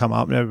show will come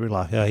up and everybody's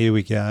like, oh, here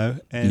we go.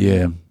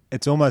 And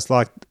it's almost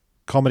like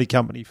comedy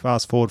company,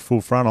 Fast Forward Full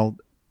Frontal,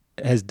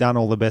 has done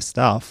all the best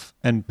stuff,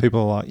 and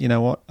people are like, you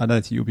know what, I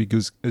don't think you'll be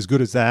as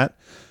good as that.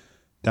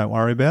 Don't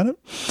worry about it.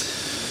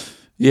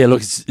 Yeah,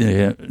 look,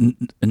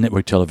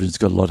 network television's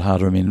got a lot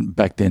harder. I mean,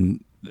 back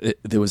then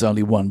there was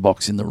only one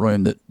box in the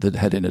room that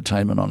had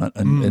entertainment on it,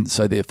 and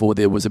so therefore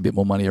there was a bit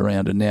more money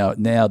around. And now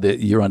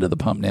you're under the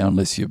pump now,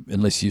 unless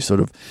you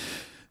sort of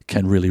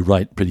can really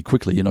rate pretty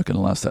quickly. You're not going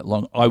to last that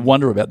long. I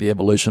wonder about the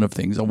evolution of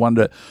things.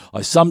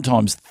 I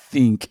sometimes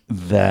think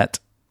that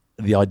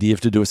the idea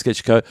to do a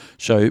sketch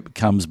show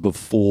comes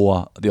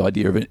before the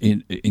idea of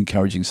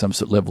encouraging some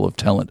sort of level of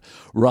talent,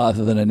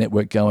 rather than a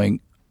network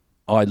going,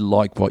 I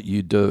like what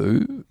you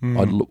do.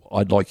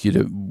 I'd like you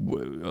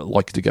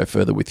to go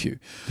further with you.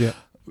 Yeah,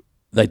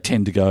 they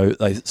tend to go.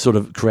 They sort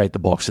of create the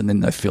box and then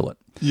they fill it.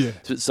 Yeah,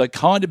 so it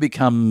kind of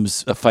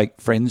becomes a fake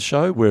friends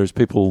show, whereas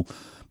people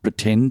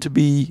pretend to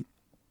be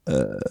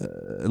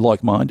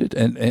like-minded,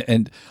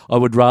 and I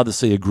would rather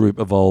see a group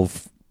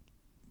evolve,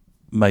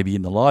 maybe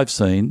in the live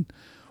scene,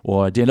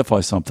 or identify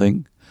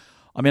something.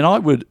 I mean, I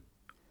would,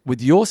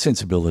 with your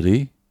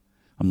sensibility,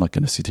 I'm not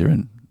going to sit here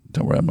and.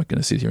 Don't worry, I'm not going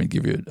to sit here and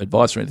give you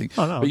advice or anything.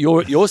 Oh, no. But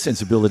your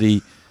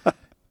sensibility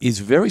is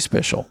very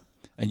special,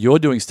 and you're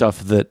doing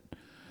stuff that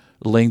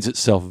leans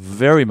itself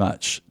very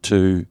much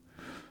to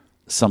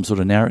some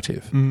sort of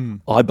narrative,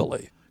 I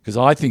believe. Because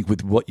I think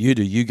with what you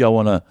do, you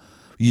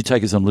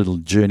take us on a little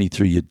journey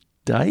through your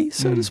day,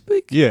 so to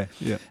speak. Yeah.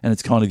 And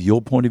it's kind of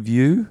your point of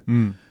view.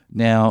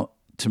 Now,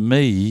 to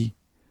me,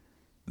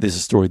 there's a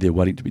story there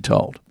waiting to be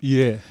told.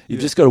 Yeah.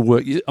 You've just got to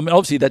work. I mean,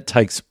 obviously that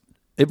takes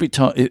every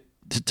time...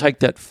 To take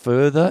that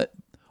further,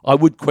 I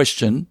would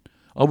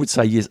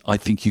say, yes, I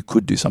think you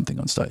could do something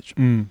on stage.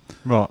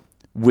 Right.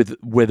 With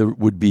whether it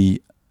would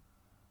be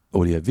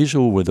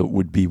audio-visual, whether it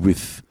would be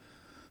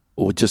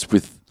or just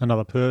with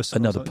another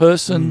person,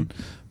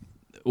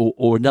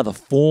 or another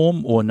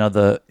form, or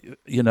another,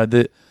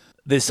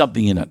 there's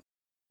something in it.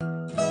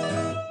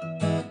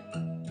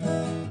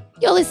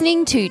 You're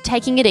listening to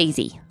Taking It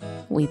Easy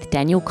with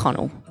Daniel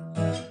Connell.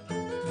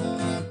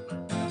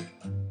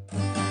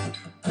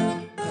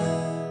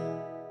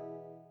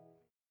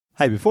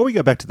 Hey, before we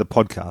go back to the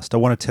podcast, I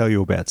want to tell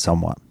you about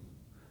someone.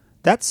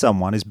 That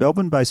someone is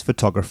Melbourne-based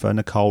photographer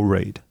Nicole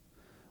Reid.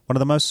 One of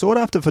the most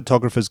sought-after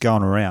photographers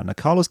going around,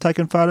 Nicole has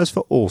taken photos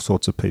for all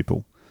sorts of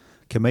people.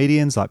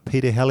 Comedians like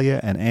Peter Hellier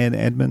and Anne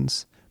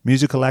Edmonds,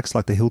 musical acts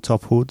like the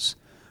Hilltop Hoods,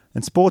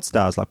 and sports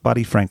stars like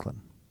Buddy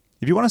Franklin.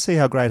 If you want to see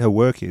how great her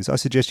work is, I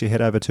suggest you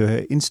head over to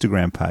her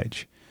Instagram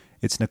page.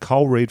 It's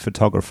Nicole Reid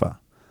Photographer.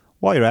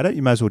 While you're at it,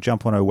 you may as well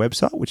jump on her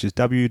website, which is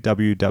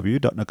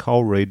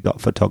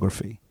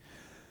www.nicolereid.photography.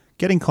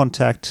 Get in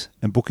contact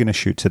and book in a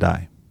shoot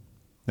today.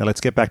 Now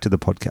let's get back to the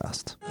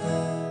podcast.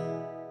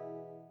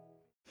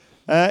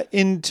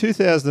 In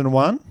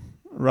 2001,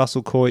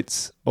 Russell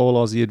Coit's All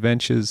Aussie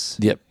Adventures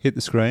hit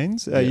the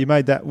screens. You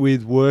made that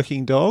with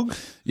Working Dog,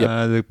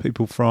 the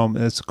people from,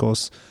 of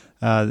course,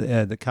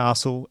 the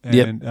Castle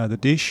and the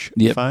Dish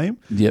fame.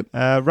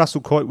 Russell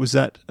Coit, was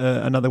that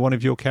another one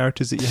of your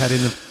characters that you had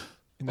in the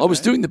I was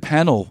doing the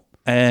panel,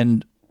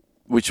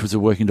 which was a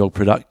Working Dog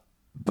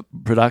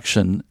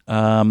production.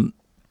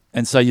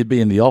 And so you'd be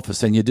in the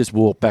office and you'd just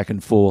walk back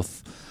and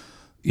forth,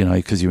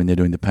 because you're in there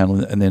doing the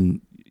panel, and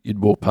then you'd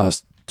walk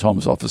past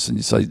Tom's office and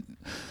you'd say,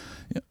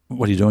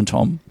 what are you doing,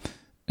 Tom?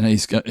 And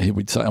he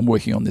would say, I'm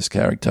working on this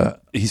character.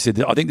 He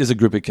said, I think there's a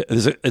group of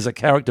there's a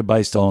character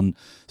based on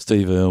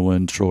Steve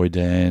Irwin, Troy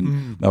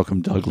Dan,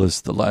 Malcolm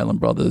Douglas, the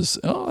Leyland brothers.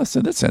 Oh, I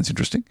said, that sounds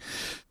interesting.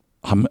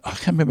 I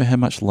can't remember how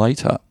much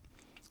later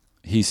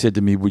he said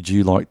to me, would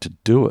you like to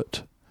do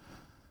it?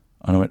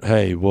 And I went,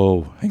 hey,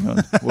 whoa, hang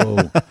on,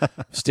 whoa,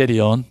 steady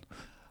on.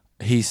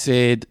 He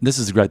said, this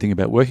is the great thing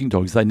about working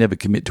dogs, they never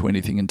commit to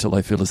anything until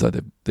they feel as though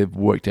they've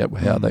worked out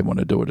how they want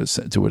to do it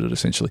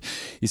essentially.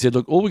 He said,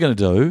 look, all we're going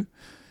to do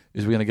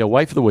is we're going to go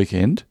away for the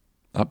weekend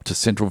up to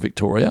central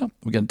Victoria.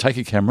 We're going to take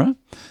a camera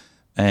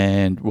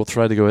and we'll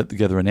throw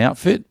together an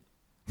outfit.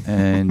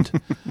 And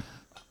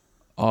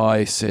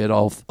I said,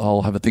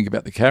 I'll have a think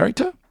about the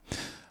character.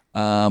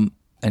 And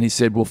he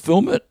said, we'll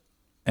film it.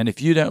 And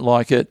if you don't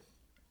like it,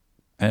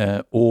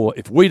 or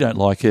if we don't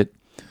like it,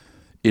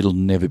 it'll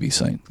never be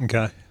seen.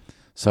 Okay.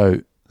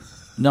 So,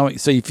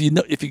 if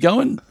you go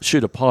and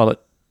shoot a pilot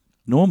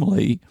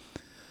normally,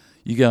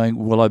 you're going,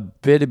 well, I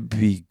better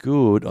be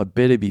good, I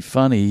better be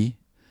funny,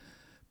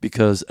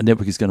 because a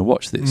network is going to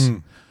watch this.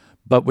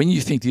 But when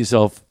you think to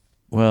yourself,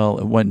 well,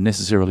 it won't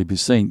necessarily be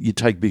seen, you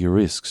take bigger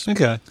risks.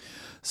 Okay.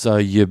 So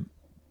you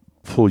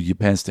pull your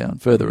pants down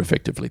further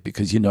effectively,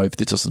 because you know if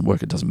this doesn't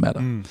work, it doesn't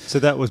matter. So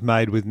that was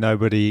made with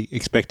nobody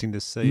expecting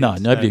to see it? No,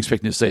 nobody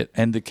expecting to see it.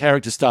 And the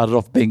character started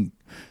off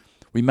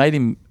we made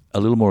him a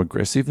little more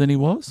aggressive than he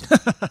was.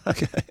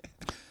 Okay.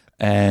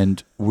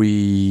 And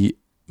we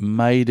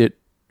made it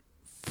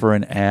for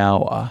an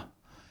hour,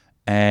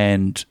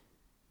 and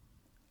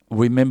I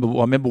remember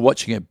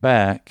watching it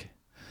back,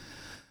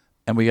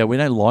 and we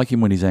don't like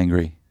him when he's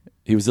angry.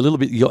 He was a little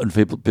bit, he got in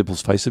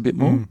people's face a bit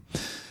more,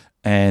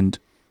 and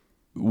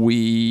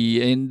we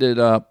ended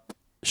up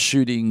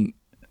shooting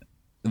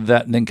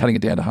that and then cutting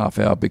it down to half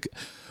hour.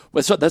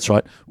 That's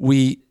right.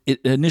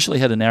 It initially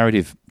had a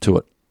narrative to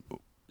it,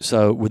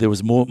 so there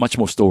was much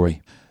more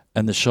story,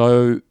 and the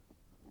show.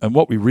 And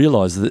what we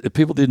realised is that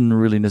people didn't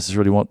really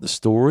necessarily want the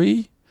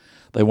story.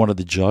 They wanted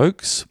the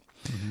jokes.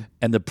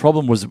 And the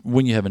problem was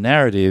when you have a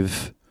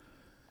narrative,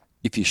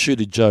 if you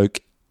shoot a joke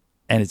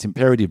and it's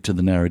imperative to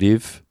the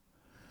narrative,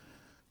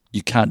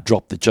 you can't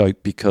drop the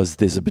joke because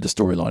there's a bit of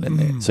storyline in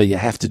there. So you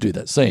have to do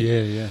that scene.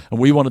 Yeah. And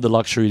we wanted the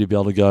luxury to be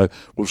able to go,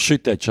 we'll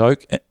shoot that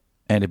joke,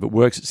 and if it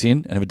works, it's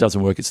in, and if it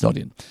doesn't work, it's not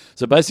in.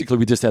 So basically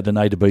we just had an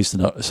A to B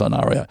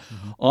scenario.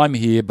 I'm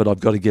here, but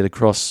I've got to get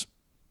across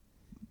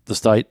the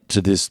state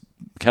to this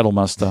cattle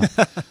muster.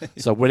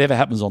 So whatever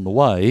happens on the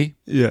way,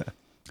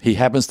 he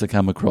happens to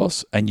come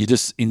across, and you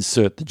just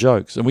insert the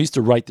jokes. And we used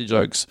to rate the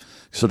jokes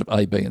sort of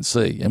A, B, and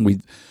C. And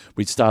we'd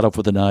start off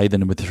with an A,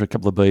 then with a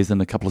couple of Bs,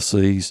 then a couple of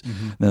Cs,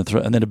 and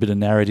then a bit of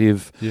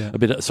narrative, a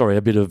bit of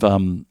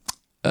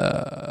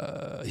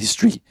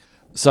history.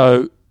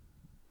 So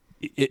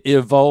it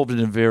evolved in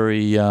a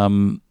very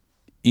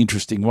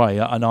interesting way.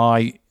 And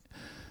I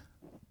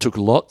took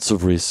lots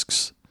of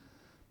risks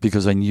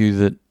because I knew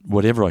that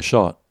whatever I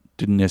shot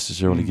didn't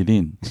necessarily get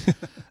in.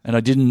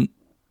 And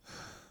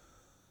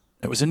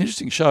it was an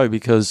interesting show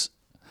because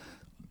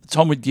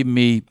Tom would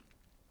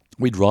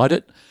we'd write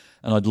it,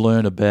 and I'd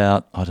learn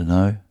about,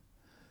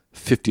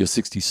 50 or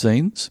 60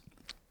 scenes,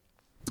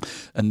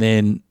 and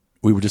then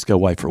we would just go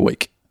away for a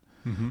week.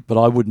 But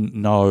I wouldn't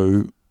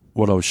know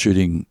what I was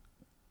shooting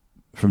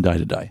from day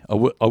to day. I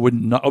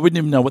wouldn't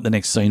even know what the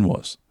next scene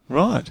was.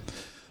 Right.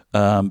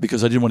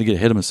 Because I didn't want to get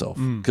ahead of myself.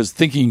 Because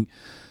the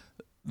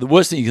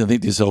worst thing you can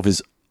think to yourself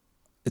is,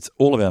 it's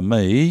all about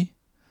me,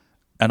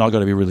 and I've got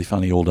to be really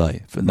funny all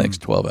day for the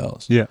next 12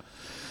 hours. Yeah.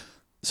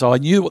 So I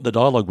knew what the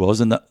dialogue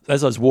was, and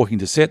as I was walking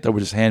to set, they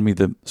would just hand me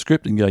the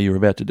script and go, you're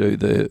about to do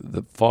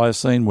the fire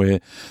scene where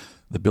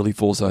the billy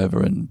falls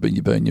over and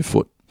you burn your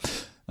foot.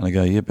 And I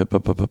go, yeah,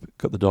 got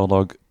the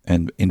dialogue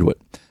and into it.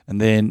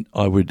 And then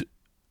I would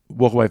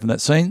walk away from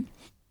that scene,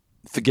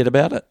 forget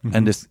about it,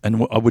 and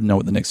I wouldn't know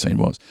what the next scene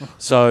was.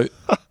 So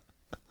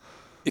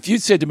if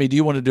you'd said to me, do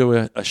you want to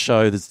do a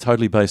show that's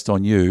totally based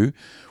on you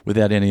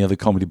without any other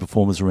comedy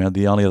performers around,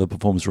 the only other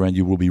performers around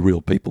you will be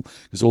real people,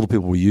 because all the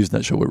people we used in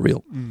that show were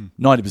real.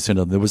 90% of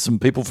them. There was some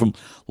people from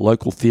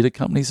local theatre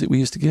companies that we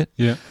used to get,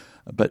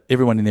 but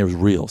everyone in there was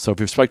real. So if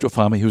you spoke to a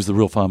farmer, he was the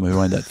real farmer who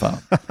owned that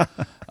farm.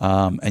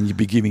 And you'd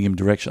be giving him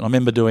direction. I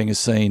remember doing a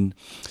scene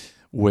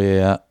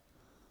where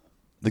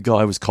the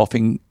guy was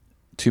coughing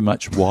too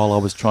much while I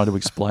was trying to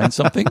explain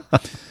something,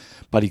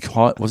 but he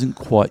wasn't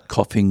quite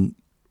coughing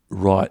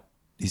right.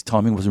 His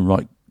timing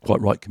wasn't quite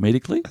right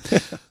comedically.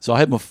 So I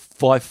had my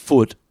 5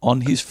 foot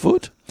on his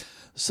foot.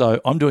 So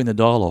I'm doing the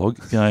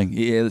dialogue going,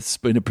 yeah, it's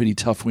been a pretty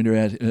tough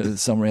winter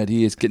summer out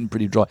here. It's getting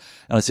pretty dry.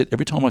 And I said,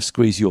 every time I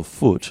squeeze your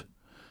foot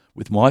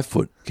with my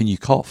foot, can you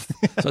cough?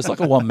 So it's like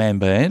a one-man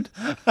band.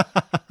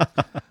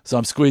 So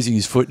I'm squeezing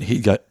his foot, and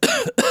he'd go,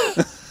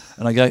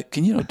 and I go,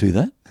 can you not do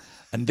that?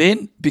 And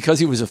then because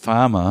he was a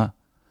farmer,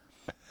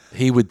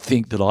 he would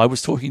think that I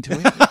was talking to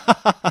him.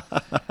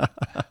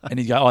 And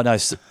he'd go, oh, no,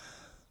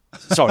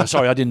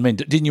 sorry, I didn't mean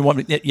to. Didn't you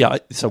want me? Yeah.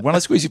 So when I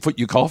squeeze your foot,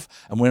 you cough.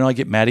 And when I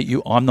get mad at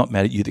you, I'm not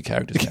mad at you, the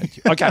character's mad at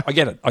you. Okay, I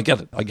get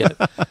it.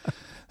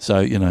 So,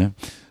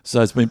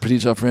 So it's been pretty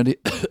tough around here.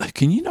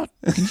 Can you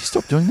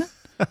stop doing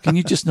that? Can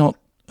you just not?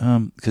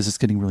 Because it's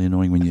getting really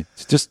annoying when you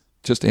just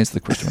answer the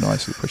question when I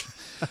ask the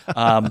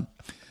question.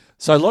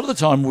 So a lot of the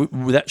time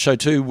with that show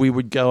too, we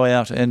would go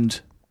out and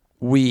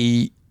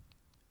we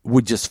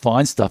would just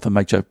find stuff and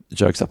make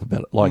jokes up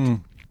about it. Like, I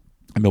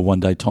remember one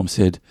day Tom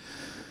said,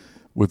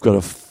 "We've got a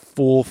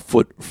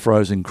 4-foot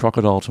frozen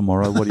crocodile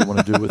tomorrow. What do you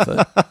want to do with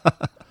it?"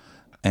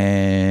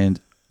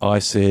 And I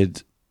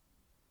said,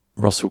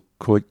 "Russell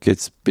Coight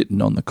gets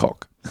bitten on the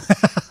cock."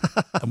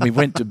 And we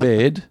went to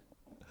bed,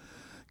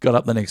 got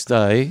up the next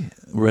day,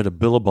 we're at a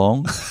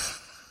billabong,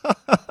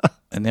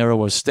 and there I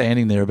was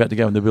standing there about to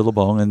go in the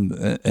billabong,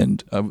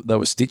 and they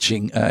were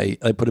stitching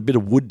they put a bit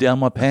of wood down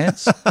my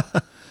pants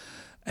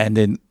and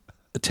then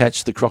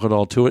attached the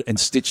crocodile to it and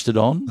stitched it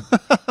on.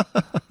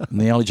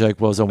 And the only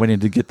joke was I went in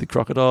to get the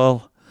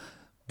crocodile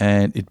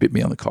and it bit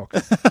me on the cock.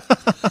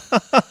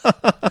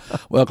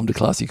 Welcome to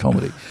classy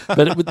comedy.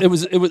 But it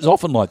was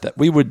often like that.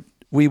 We would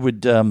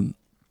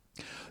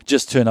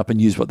just turn up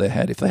and use what they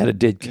had. If they had a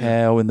dead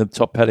cow in the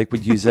top paddock,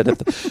 we'd use that.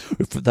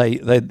 If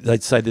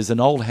they'd say there's an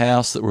old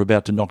house that we're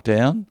about to knock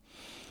down,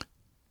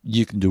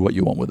 you can do what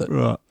you want with it.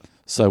 Right.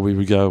 So we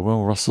would go,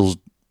 well, Russell's.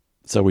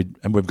 So we've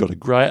got a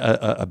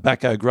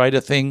backhoe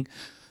grader thing.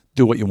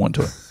 Do what you want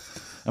to it,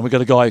 and we've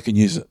got a guy who can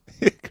use it.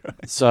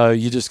 So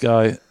you just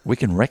go, we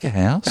can wreck a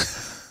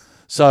house.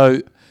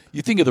 So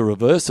you think of the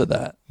reverse of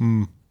that.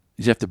 You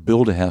have to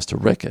build a house to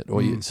wreck it,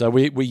 so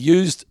we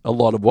used a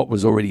lot of what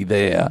was already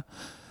there.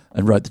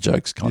 And wrote the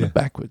jokes kind of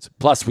backwards.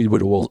 Plus, we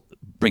would all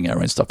bring our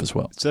own stuff as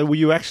well. So, were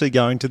you actually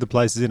going to the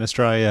places in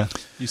Australia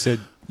you said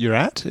you're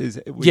at?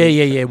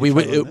 Yeah. We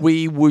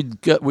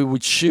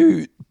would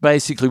shoot.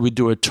 Basically, we'd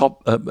do a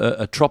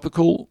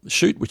tropical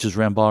shoot, which is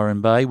around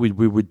Byron Bay. We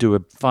would do a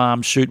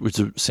farm shoot, which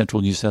is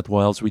central New South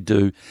Wales. We'd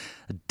do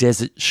a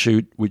desert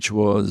shoot, which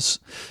was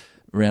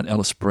around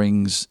Alice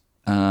Springs.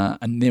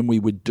 And then we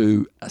would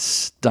do a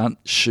stunt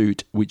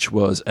shoot, which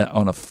was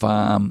on a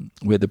farm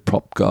where the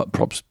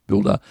props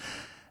builder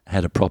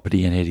had a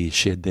property and had his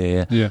shed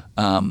there. Yeah.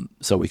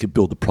 So we could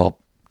build the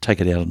prop, take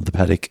it out onto the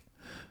paddock,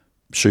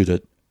 shoot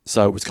it.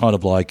 So it was kind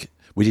of like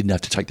we didn't have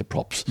to take the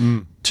props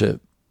to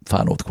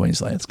far north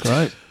Queensland. That's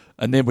great.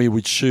 And then we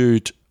would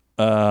shoot.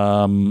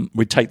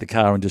 We'd take the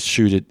car and just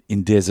shoot it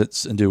in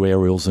deserts and do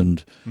aerials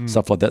and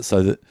stuff like that.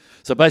 So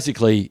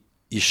basically,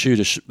 you shoot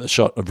a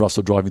shot of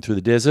Russell driving through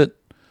the desert.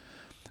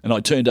 And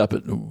I turned up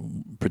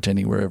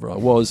pretending wherever I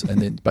was,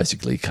 and then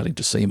basically cutting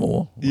to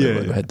Seymour.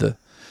 Where I had to.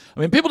 I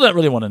mean, people don't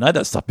really want to know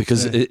that stuff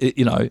because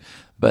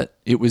but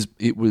it was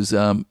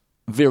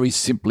very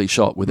simply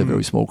shot with a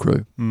very small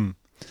crew.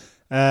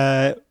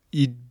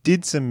 You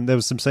did there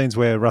was some scenes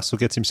where Russell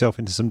gets himself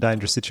into some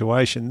dangerous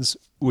situations.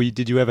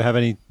 Did you ever have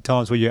any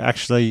times where you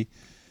actually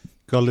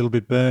got a little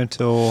bit burnt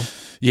or?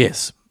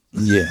 Yes.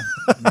 Yeah.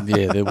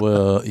 There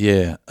were.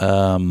 Yeah.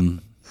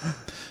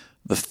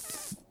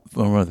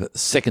 The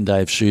second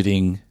day of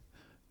shooting,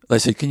 they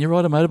said, "Can you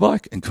ride a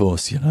motorbike?" And of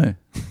course, can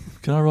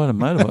I ride a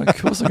motorbike? Of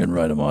course I can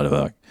ride a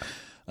motorbike.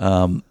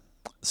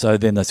 So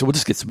then they said, "We'll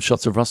just get some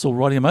shots of Russell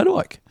riding a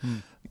motorbike.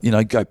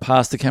 Go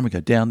past the camera,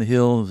 go down the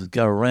hill,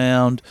 go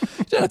around.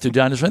 You don't have to do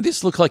dangerous.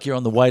 This looks like you're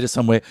on the way to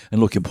somewhere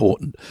and look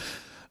important."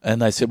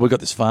 And they said, "We've got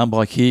this farm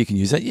bike here. You can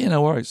use that." Yeah,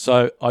 no worries.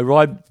 So I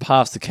ride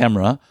past the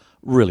camera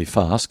really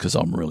fast because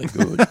I'm really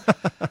good.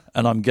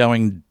 And I'm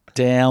going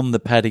down the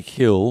paddock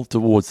hill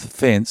towards the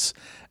fence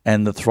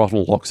and the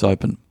throttle locks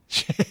open.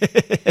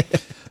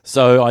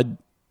 So I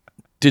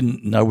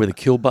didn't know where the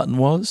kill button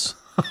was.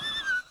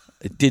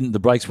 The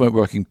brakes weren't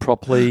working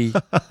properly.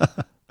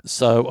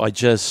 So I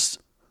just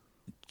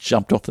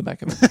jumped off the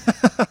back of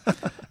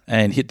it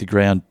and hit the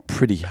ground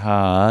pretty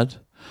hard.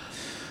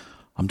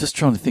 I'm just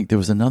trying to think. There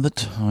was another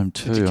time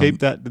too. Did you keep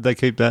that? Did they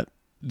keep that?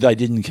 They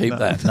didn't keep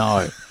that,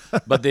 no.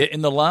 But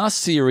in the last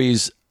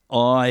series,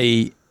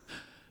 I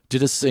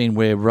did a scene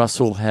where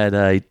Russell had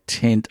a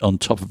tent on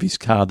top of his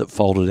car that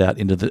folded out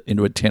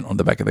into a tent on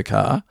the back of the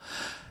car,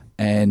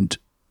 and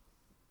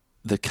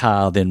the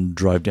car then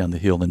drove down the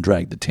hill and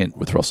dragged the tent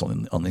with Russell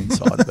on the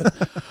inside.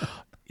 But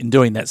in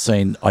doing that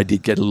scene, I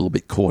did get a little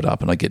bit caught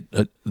up, and I get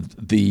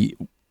you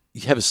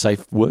have a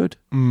safe word,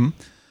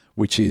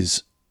 which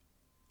is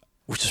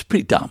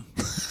pretty dumb,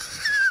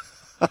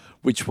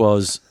 which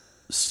was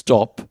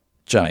stop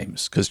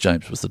James, because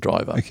James was the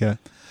driver. Okay.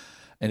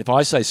 And if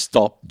I say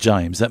stop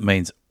James, that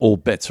means all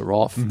bets are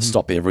off,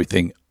 stop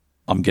everything,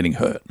 I'm getting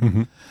hurt.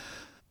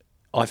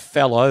 I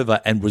fell over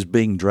and was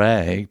being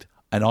dragged,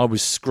 and I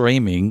was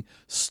screaming,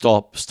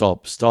 stop,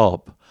 stop,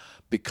 stop,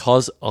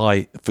 because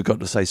I forgot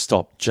to say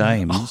stop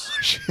James.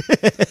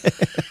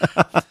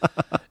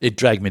 It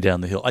dragged me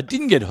down the hill. I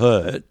didn't get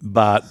hurt,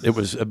 but it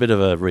was a bit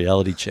of a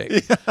reality check.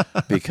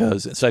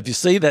 So if you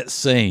see that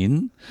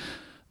scene,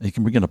 you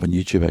can bring it up on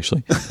YouTube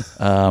actually.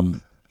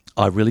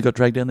 I really got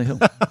dragged down the hill.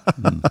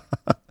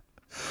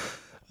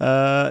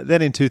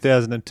 Then in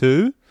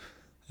 2002,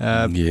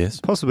 yes,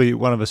 possibly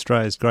one of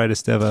Australia's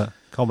greatest ever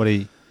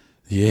comedy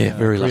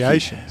very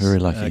creations. Lucky. Very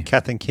lucky.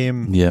 Kath and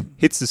Kim Yep.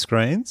 hits the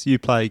screens. You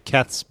play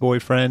Kath's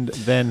boyfriend,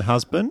 then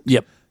husband.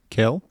 Yep.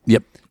 Kel.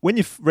 Yep. When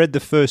you read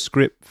the first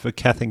script for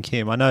Kath and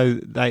Kim, I know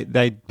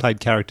they played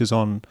characters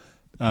on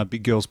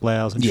Big Girls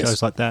Blouse and Yes.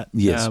 shows like that.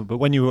 Yes. But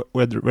when you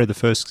read the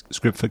first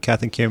script for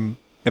Kath and Kim,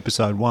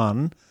 episode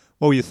 1,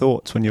 what were your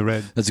thoughts when you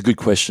read? That's a good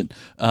question.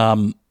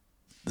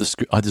 The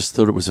script, I just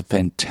thought it was a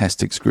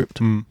fantastic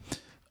script.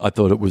 I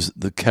thought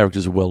the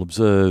characters were well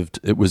observed.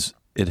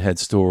 It had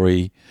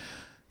story.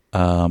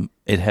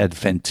 It had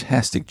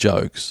fantastic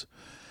jokes,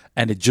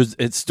 and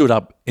it stood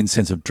up in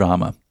sense of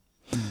drama.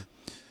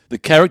 The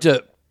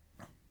character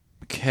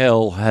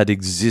Kel had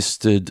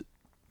existed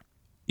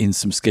in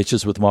some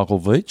sketches with Michael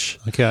Veitch,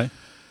 Okay.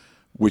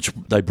 which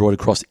they brought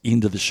across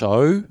into the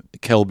show.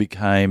 Kel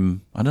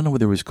became, I don't know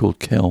whether he was called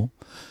Kel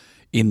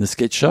in the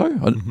sketch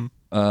show.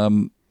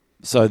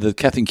 So the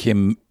Kath and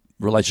Kim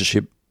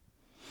relationship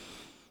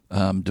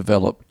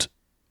developed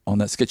on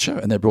that sketch show,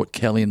 and they brought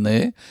Kel in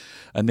there,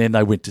 and then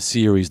they went to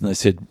series and they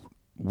said,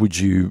 would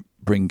you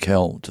bring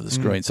Kel to the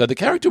screen? So the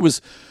character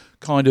was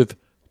kind of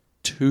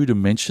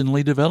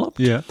two-dimensionally developed.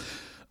 Yeah.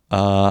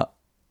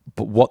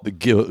 But what the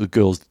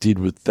girls did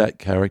with that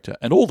character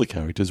and all the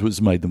characters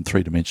was made them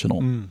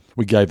three-dimensional.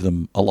 We gave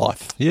them a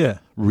life. Yeah.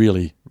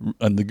 Really,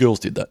 and the girls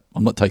did that.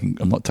 I'm not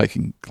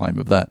taking claim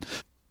of that.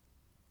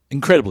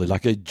 Incredibly,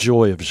 like a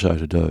joy of a show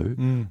to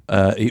do.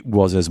 It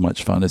was as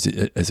much fun as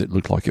it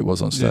looked like it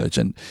was on stage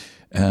and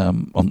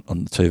on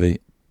the TV.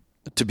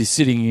 To be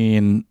sitting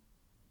in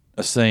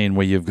a scene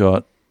where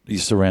you're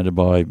surrounded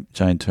by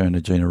Jane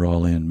Turner, Gina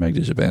Rowley, and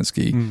Magda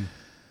Szubanski.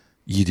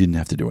 You didn't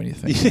have to do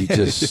anything. You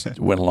just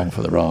went along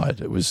for the ride.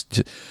 It was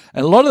just,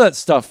 and a lot of that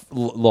stuff,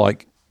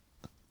 like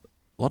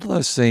a lot of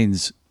those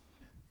scenes,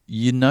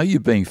 you're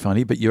being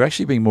funny, but you're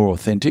actually being more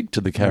authentic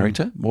to the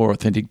character, more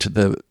authentic to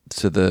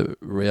the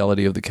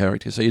reality of the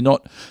character. So you're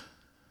not,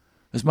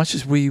 as much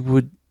as we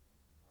would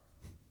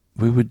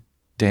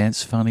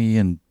dance funny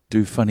and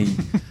do funny,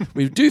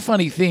 we would do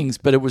funny things,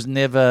 but it was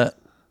never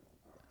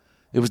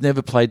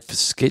played for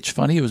sketch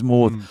funny. It was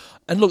more,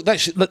 and look,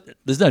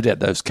 there's no doubt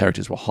those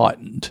characters were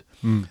heightened,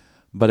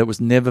 but it was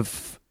never,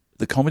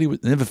 the comedy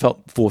never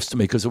felt forced to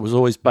me because it was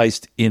always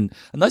based in,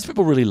 and those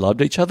people really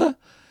loved each other.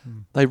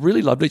 They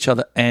really loved each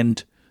other,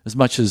 and as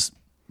much as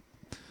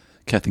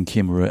Kath and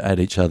Kim were at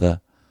each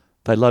other,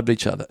 they loved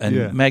each other.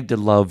 And Magda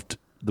loved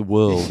the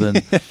world,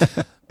 and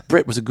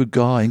Brett was a good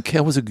guy, and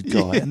Kel was a good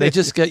guy, and they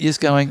just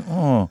going,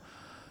 oh,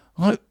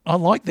 I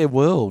like their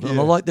world, and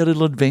I like their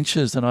little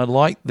adventures, and I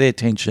like their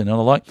tension, and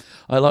I like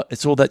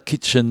it's all that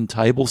kitchen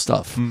table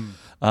stuff.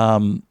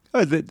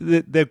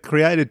 They're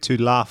created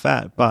to laugh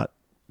at, but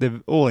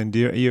they're all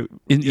endearing.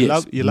 You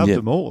love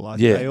them all.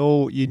 Like they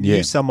all, you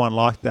knew someone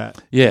like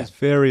that. Yeah. It's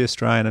very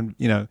Australian,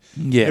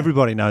 and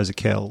everybody knows a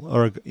Kel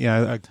or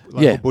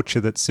a butcher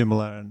that's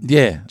similar. And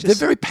they're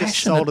very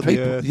passionate just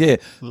people.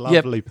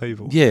 Lovely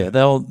people. Yeah,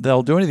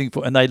 they'll do anything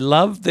for, and they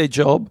love their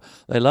job.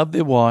 They love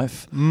their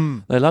wife.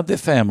 They love their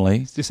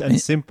family. It's just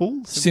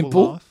simple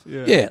life.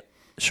 Yeah.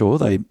 Sure,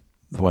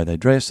 the way they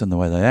dress and the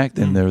way they act,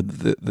 and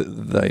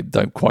they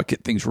don't quite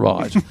get things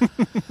right.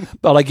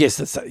 But I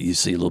guess you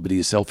see a little bit of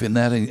yourself in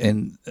that,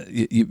 and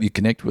you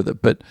connect with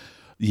it. But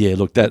yeah,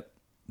 look, that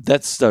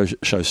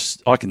show,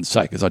 I can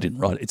say because I didn't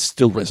write it, it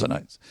still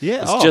resonates.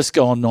 Yeah, it's just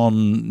gone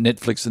on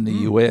Netflix in the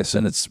US,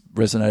 and it's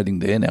resonating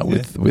there now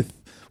with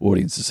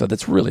audiences. So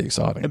that's really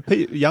exciting.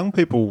 And young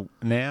people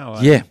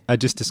now are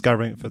just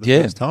discovering it for the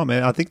first time,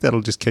 and I think that'll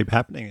just keep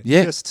happening. It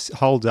just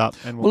holds up.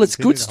 And well, it's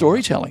good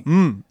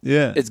storytelling.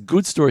 It's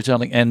good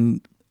storytelling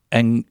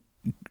and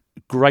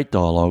great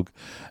dialogue,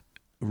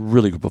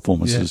 really good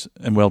performances,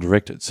 and well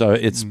directed. So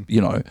it's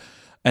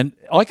and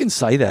I can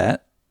say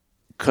that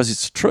because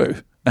it's true.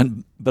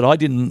 But I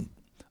didn't.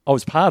 I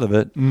was part of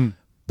it,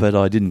 but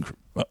I didn't.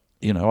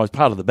 I was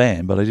part of the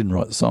band, but I didn't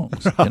write the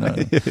songs.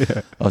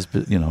 I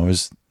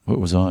was. What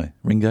was I?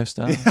 Ringo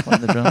Starr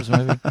playing the drums,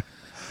 maybe.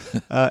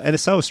 And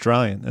it's so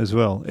Australian as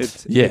well.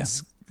 It's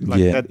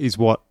that is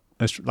what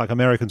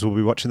Americans will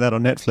be watching that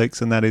on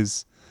Netflix, and that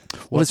is.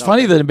 Well, it's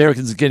funny that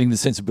Americans are getting the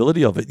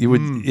sensibility of it. You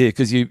would,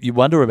 because you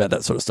wonder about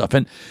that sort of stuff,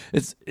 and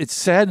it's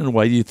sad in a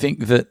way. You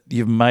think that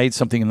you've made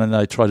something, and then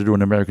they try to do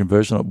an American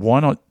version of it. Why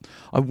not?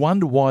 I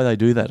wonder why they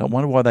do that. I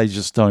wonder why they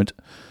just don't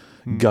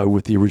go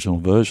with the original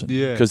version.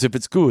 Yeah, because if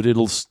it's good,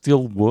 it'll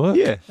still work.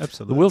 Yeah,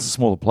 absolutely. The world's a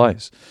smaller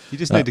place. You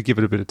just need to give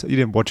it a bit of time. You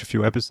didn't watch a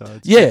few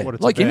episodes. Yeah, what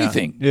it's like about.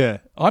 anything. Yeah,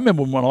 I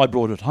remember when I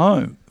brought it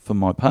home for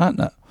my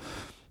partner,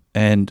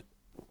 and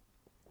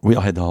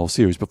I had the whole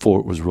series before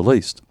it was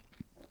released.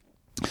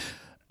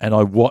 And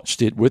I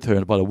watched it with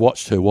her, but I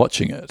watched her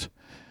watching it,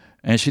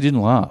 and she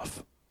didn't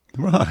laugh.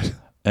 Right.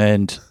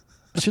 And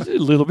she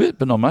did a little bit,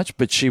 but not much,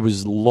 but she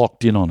was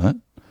locked in on it.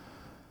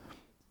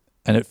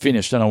 And it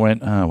finished, and I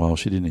went, oh, well,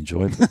 she didn't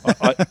enjoy it.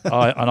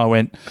 And I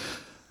went,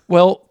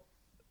 well,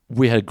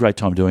 we had a great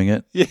time doing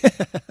it. Yeah.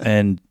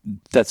 And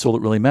that's all that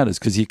really matters,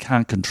 because you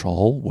can't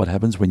control what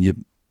happens when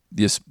you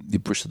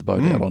push the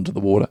boat out onto the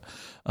water.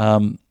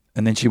 And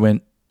then she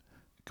went,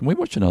 can we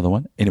watch another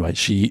one? Anyway,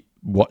 she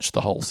watched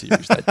the whole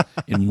series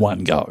in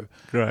one go.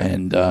 Great.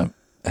 And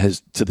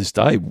has, to this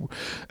day,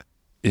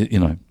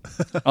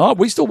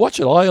 we still watch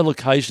it. I'll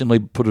occasionally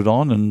put it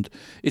on, and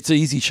it's an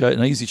easy show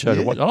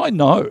to watch. I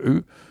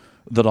know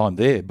that I'm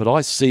there, but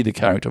I see the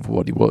character for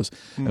what he was.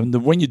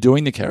 And when you're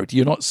doing the character,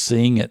 you're not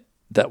seeing it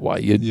that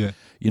way.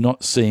 You're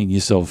not seeing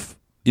yourself.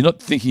 You're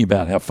not thinking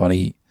about how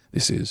funny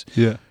this is.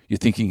 Yeah. You're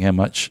thinking how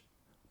much.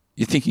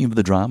 You're thinking of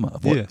the drama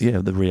of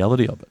the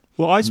reality of it.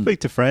 Well, I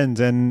speak to friends,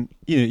 and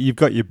you've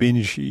got your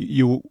binge.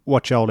 You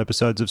watch old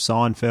episodes of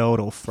Seinfeld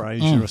or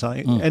Frasier or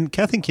something, and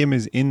Kath and Kim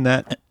is in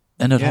that,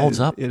 and it holds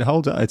up. It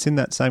holds up. It's in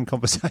that same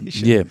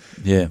conversation.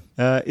 Yeah.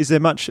 Is there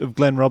much of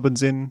Glenn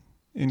Robbins in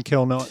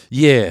Kel Knight?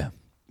 Yeah.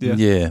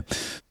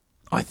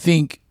 I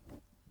think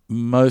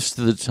most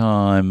of the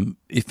time,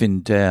 if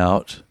in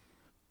doubt,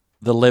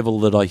 the level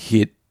that I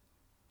hit,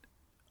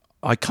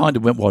 I kind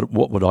of went,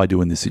 what would I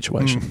do in this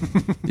situation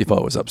if I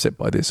was upset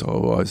by this,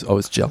 or I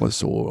was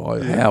jealous, or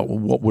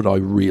what would I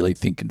really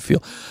think and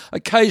feel?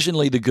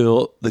 Occasionally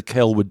the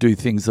Kel would do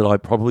things that I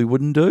probably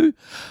wouldn't do,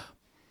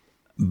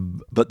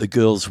 but the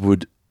girls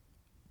would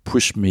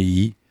push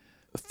me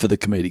for the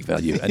comedic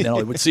value. And then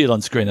I would see it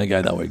on screen and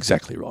go, they were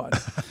exactly right.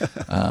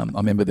 I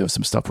remember there was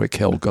some stuff where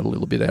Kel got a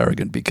little bit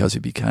arrogant because he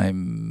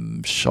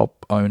became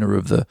shop owner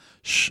of the...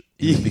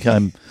 he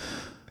became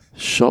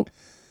shop...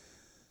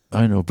 I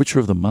don't know, Butcher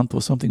of the Month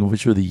or something, or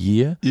Butcher of the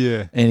Year.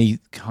 Yeah. And he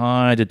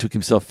kind of took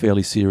himself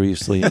fairly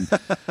seriously. And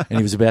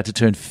he was about to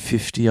turn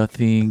 50, I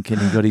think, and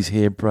he got his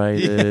hair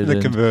braided.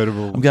 The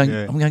convertible. I'm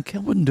going,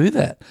 Kel wouldn't do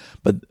that.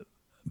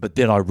 But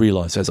then I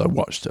realised as I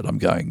watched it, I'm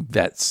going,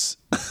 that's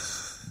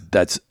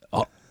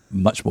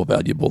much more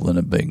valuable than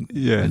it being,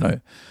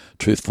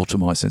 truthful to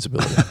my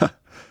sensibility.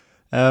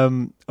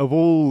 Of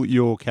all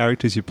your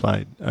characters you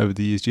played over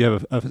the years, do you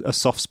have a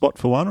soft spot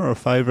for one or a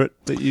favourite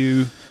that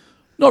you...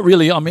 Not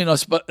really. I mean,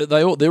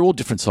 they're all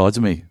different sides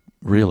of me,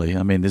 really.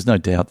 I mean, there's no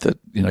doubt that,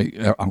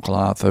 our Uncle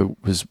Arthur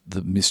was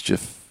the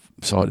mischief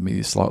side of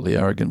me, slightly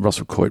arrogant.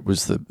 Russell Coight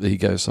was the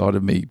ego side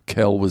of me.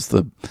 Kel was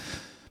the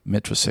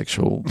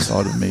metrosexual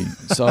side of me.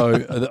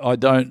 So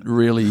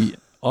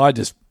I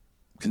just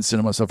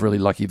consider myself really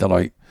lucky that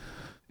I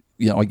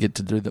get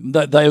to do them.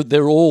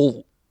 They're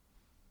all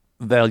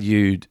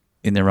valued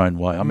in their own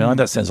way. I mean,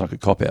 that sounds like a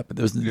cop-out, but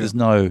there's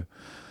no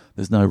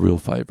real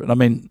favourite. I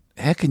mean,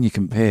 how can you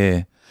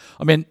compare...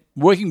 I mean,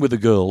 working with the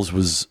girls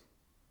was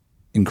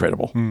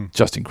incredible,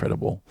 just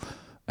incredible.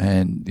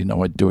 And,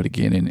 I'd do it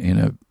again in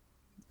a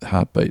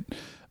heartbeat.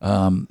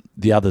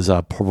 The others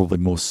are probably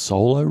more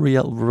solo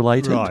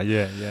related. Right,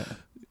 yeah.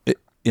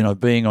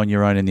 Being on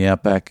your own in the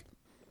outback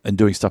and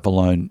doing stuff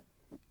alone,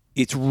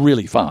 it's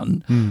really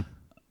fun.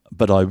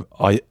 But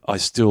I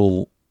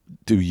still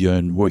do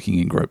yearn working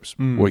in groups,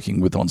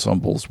 working with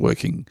ensembles,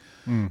 working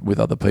with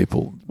other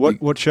people.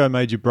 What show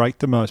made you break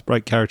the most,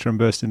 break character and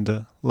burst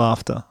into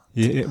laughter?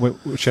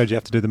 What show did you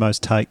have to do the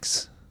most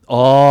takes?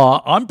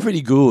 Oh, I'm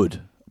pretty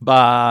good,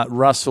 but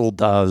Russell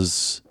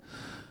does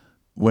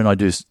when I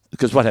do,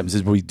 because what happens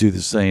is we do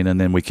the scene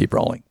and then we keep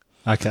rolling.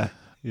 Okay.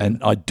 Yeah.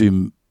 And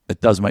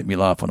it does make me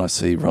laugh when I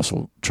see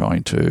Russell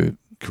trying to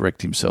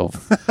correct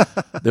himself.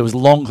 There was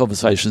long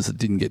conversations that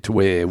didn't get to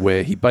air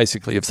where he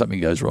basically, if something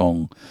goes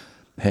wrong,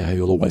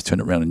 he'll always turn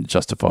it around and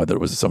justify that it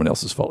was someone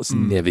else's fault. It's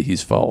never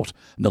his fault.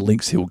 And the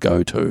links he'll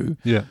go to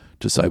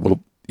say,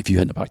 well, if you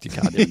hadn't parked your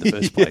car there in the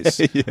first place.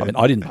 I mean,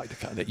 I didn't park the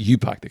car there. You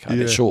parked the car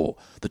there. Sure,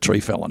 the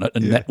tree fell on it,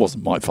 and that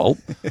wasn't my fault.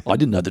 I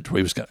didn't know the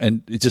tree was going.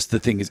 And it's just the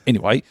thing is,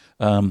 anyway.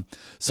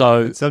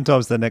 So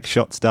sometimes the next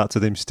shot starts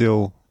with him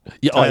still.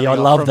 Yeah, I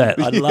love that.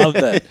 I love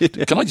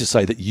that. Can I just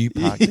say that you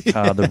parked the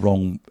car the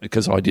wrong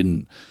because I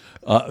didn't?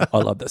 I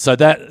love that. So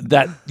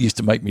that used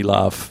to make me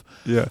laugh.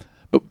 Yeah.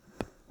 But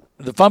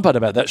the fun part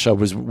about that show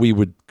was we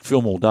would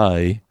film all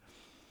day,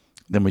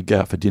 then we'd go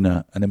out for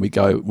dinner, and then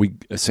we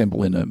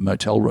assemble in a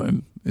motel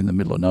room in the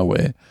middle of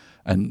nowhere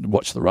and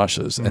watch the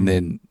rushes and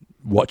then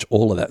watch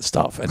all of that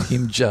stuff, and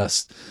him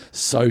just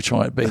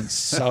being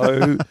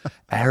so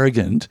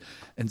arrogant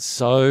and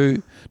so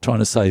trying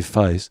to save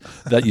face.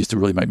 That used to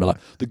really make me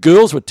laugh. The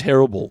girls were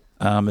terrible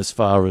as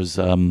far as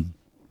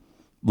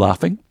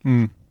laughing.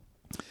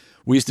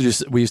 We used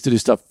to do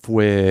stuff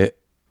where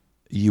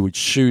you would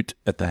shoot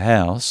at the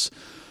house.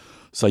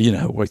 So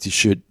you'll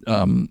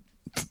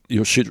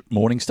shoot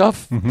morning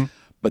stuff,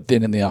 but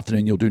then in the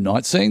afternoon you'll do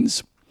night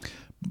scenes.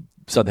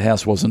 So the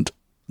house wasn't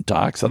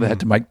dark, so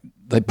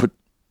they put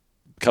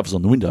covers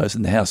on the windows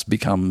and the house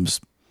becomes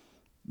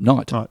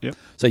night. Right, yep.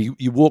 So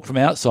you walk from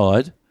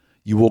outside,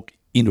 you walk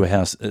into a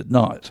house at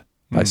night,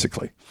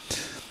 basically.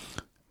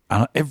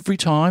 Every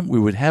time we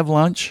would have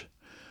lunch,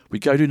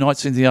 we'd go do night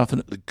scenes in the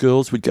afternoon, the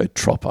girls would go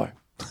troppo.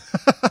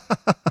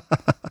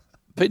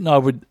 Pete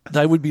and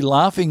they would be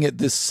laughing at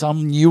this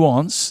some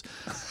nuance.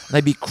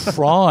 They'd be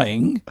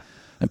crying.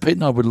 And Pete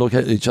and I would look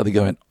at each other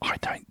going, I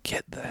don't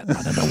get that.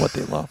 I don't know what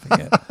they're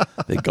laughing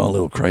at. They've gone a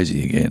little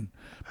crazy again,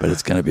 but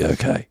it's going to be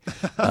okay.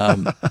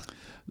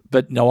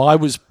 But no, I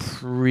was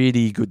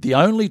pretty good. The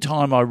only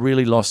time I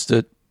really lost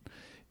it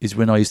is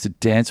when I used to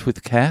dance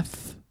with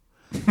Kath,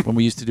 when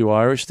we used to do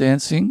Irish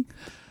dancing,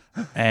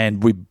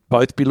 and we'd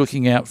both be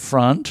looking out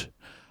front,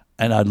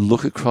 and I'd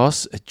look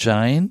across at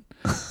Jane,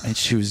 and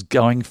she was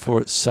going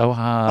for it so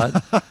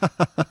hard,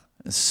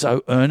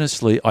 so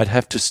earnestly, I'd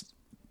have to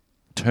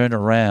turn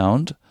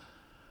around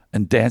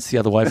and dance the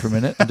other way for a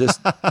minute and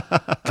just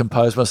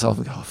compose myself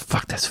and go, oh,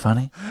 fuck, that's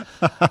funny.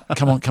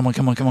 Come on,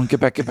 get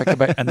back,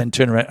 and then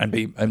turn around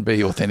and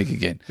be authentic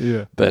again.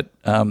 Yeah. But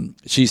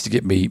she used to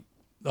get me,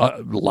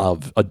 I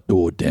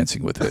adored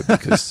dancing with her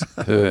because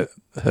her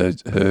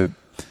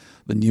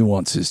the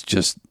nuance is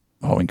just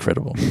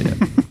incredible.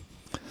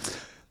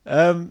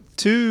 Yeah.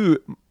 To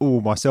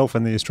myself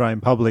and the Australian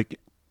public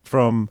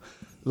from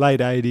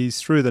late 80s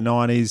through the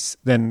 90s,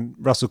 then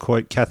Russell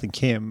Coight, Kath and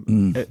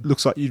Kim, it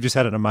looks like you've just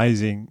had an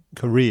amazing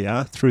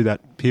career through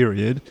that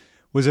period.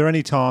 Was there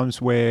any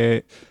times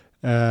where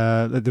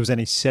there was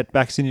any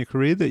setbacks in your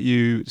career that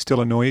you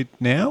still annoyed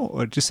now?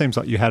 Or it just seems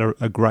like you had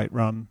a great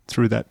run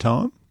through that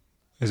time.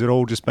 Has it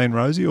all just been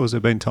rosy, or has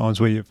there been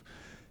times where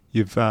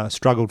you've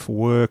struggled for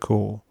work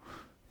or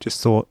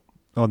just thought,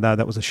 oh no,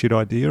 that was a shit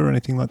idea or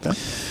anything like that?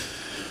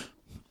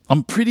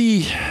 I'm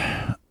pretty...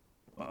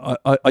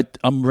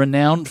 I'm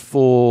renowned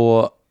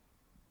for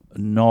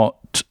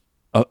not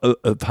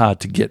hard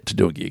to get to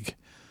do a gig.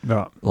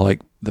 Right.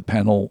 Like the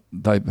Panel,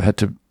 they had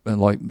to,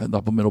 like the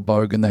Upper Middle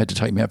Bogan, they had to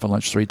take me out for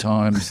lunch 3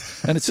 times.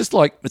 And it's just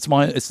like, it's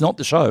not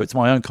the show, it's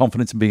my own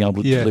confidence in being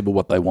able to deliver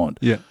what they want.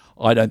 Yeah.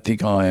 I don't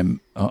think I'm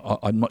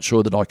not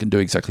sure that I can do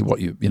exactly what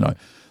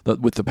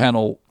that with the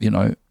Panel, do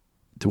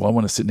I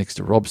want to sit next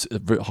to Rob's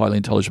highly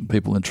intelligent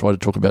people and try to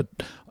talk about,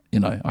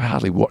 I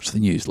hardly watch the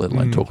news, let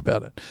alone talk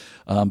about it.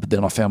 But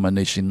then I found my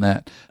niche in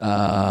that.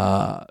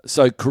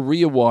 So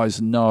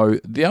career-wise, no.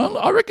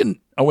 I reckon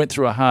I went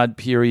through a hard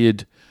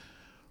period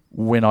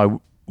when I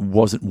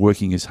wasn't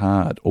working as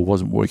hard or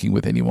wasn't working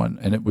with anyone.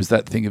 And it was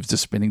that thing of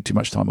just spending too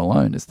much time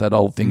alone. It's that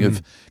old thing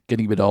of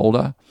getting a bit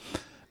older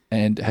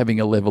and having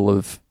a level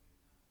of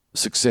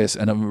success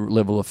and a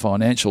level of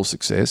financial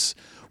success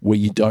where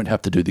you don't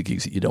have to do the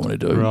gigs that you don't want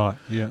to do. Right,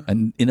 yeah.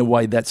 And in a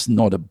way, that's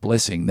not a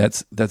blessing.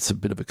 That's a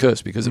bit of a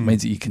curse because it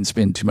means that you can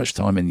spend too much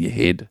time in your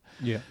head.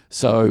 Yeah.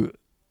 So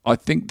I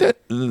think that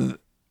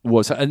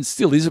was, and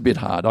still is a bit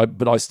hard,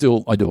 but I do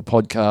a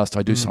podcast,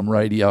 I do some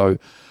radio,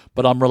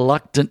 but I'm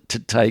reluctant to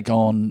take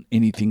on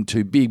anything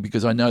too big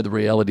because I know the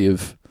reality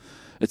of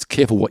it's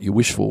careful what you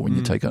wish for when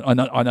you take on.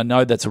 I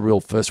know that's a real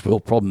first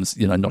world problem,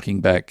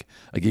 knocking back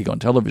a gig on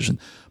television,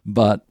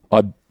 but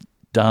I've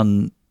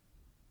done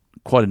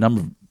quite a number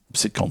of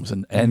sitcoms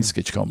and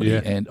sketch comedy,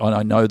 and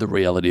I know the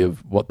reality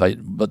of what they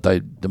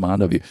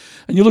demand of you.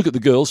 And you look at the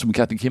girls from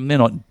Kath and Kim;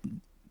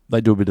 they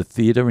do a bit of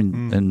theatre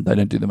and they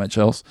don't do that much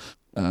else.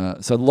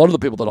 So a lot of the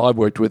people that I've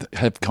worked with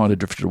have kind of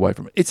drifted away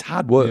from it. It's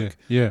hard work.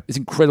 Yeah. It's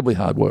incredibly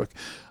hard work.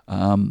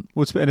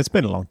 It's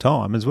been a long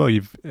time as well.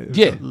 You've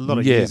a lot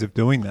of years of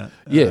doing that.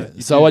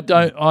 So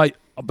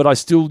but I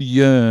still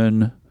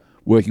yearn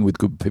working with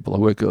good people. I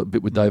work a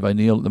bit with Dave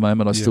O'Neill at the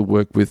moment. I still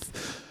work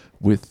with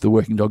the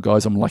Working Dog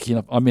guys. I'm lucky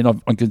enough. I mean,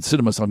 I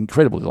consider myself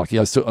incredibly lucky.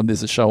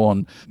 There's a show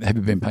on Have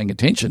You Been Paying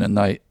Attention? And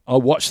I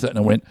watched that and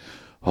I went,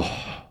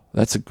 oh,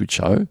 that's a good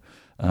show.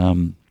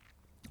 And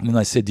then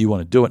they said, do you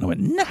want to do it? And I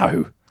went,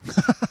 no.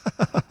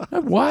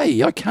 No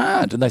way, I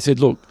can't. And they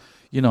said, look,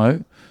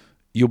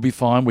 you'll be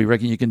fine. We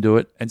reckon you can do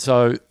it. And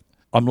so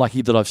I'm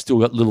lucky that I've still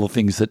got little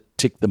things that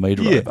tick the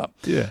meter over.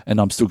 Yeah. And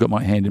I'm still got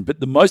my hand in. But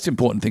the most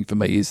important thing for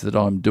me is that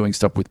I'm doing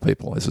stuff with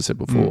people, as I said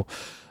before.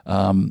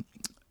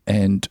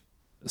 And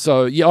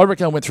so, I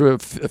reckon I went through a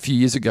few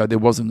years ago. There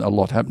wasn't a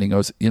lot happening. I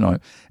was,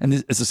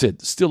 and as I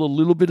said, still a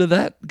little bit of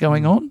that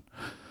going on.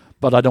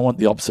 But I don't want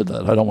the opposite of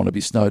that. I don't want to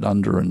be snowed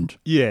under and...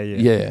 Yeah.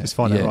 Just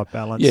find that right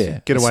balance. Yeah.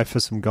 Get away for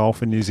some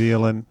golf in New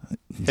Zealand.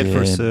 Head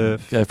for a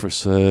surf. Go for a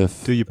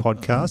surf. Do your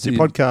podcast. Your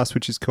podcast,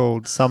 which is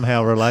called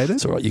Somehow Related.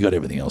 It's all right. You got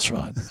everything else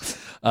right.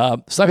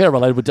 Somehow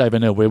Related with Dave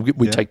O'Neill, where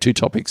we take 2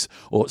 topics,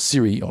 or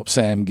Siri or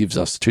Sam gives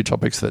us 2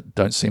 topics that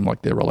don't seem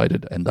like they're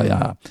related, and they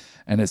are.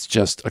 And it's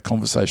just a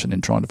conversation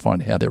in trying to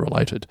find how they're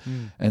related.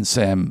 And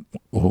Sam,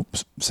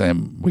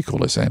 we call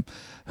her Sam,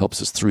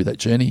 helps us through that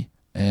journey.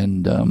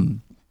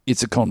 And...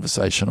 it's a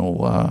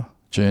conversational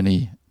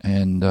journey,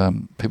 and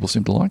people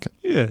seem to like it.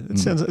 Yeah, it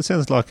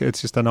sounds like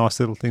it's just a nice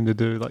little thing to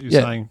do, like you're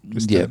saying.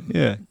 Just go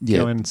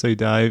in and see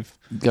Dave.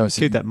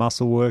 Keep that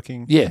muscle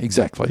working. Yeah,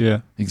 exactly.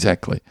 Yeah,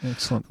 exactly.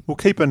 Excellent. We'll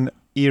keep an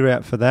ear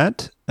out for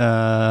that.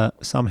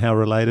 Somehow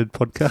Related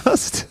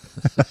podcast.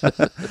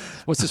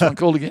 What's this one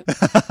called again?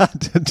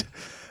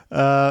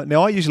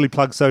 Now, I usually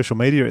plug social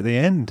media at the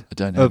end. I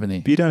don't have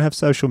any. You don't have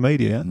social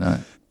media? No.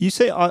 You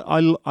see, I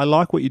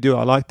like what you do.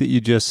 I like that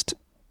you just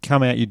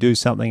come out, you do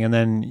something, and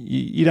then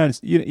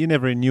you're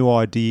never a new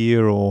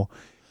idea, or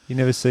you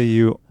never see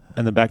you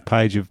on the back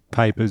page of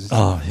papers.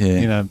 Oh,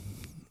 yeah.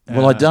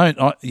 Well, I don't.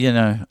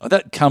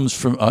 That comes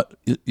from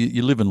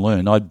you live and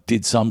learn. I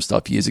did some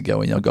stuff years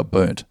ago and I got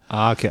burnt.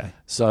 Okay.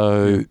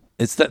 So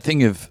it's that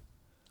thing of,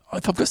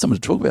 if I've got someone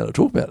to talk about it, I'll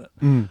talk about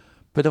it.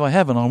 But if I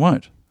haven't, I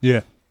won't.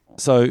 Yeah.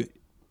 So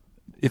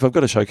if I've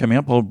got a show coming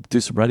up, I'll do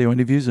some radio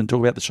interviews and talk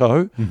about the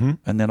show,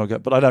 and then I'll go.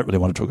 But I don't really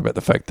want to talk about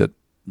the fact that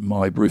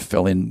my roof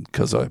fell in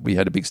because we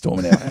had a big storm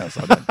in our house.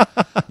 I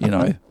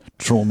don't,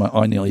 trauma.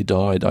 I nearly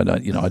died. I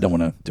don't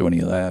want to do any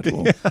of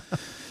that.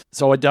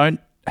 So I don't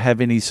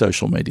have any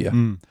social media.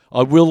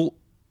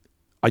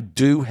 I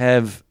do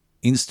have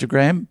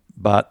Instagram,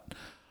 but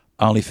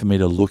only for me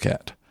to look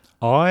at.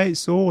 I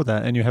saw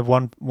that, and you have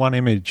one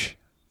image.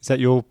 Is that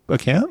your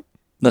account?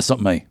 That's not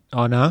me.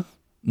 Oh, no?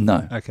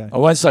 No. Okay. I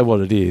won't say what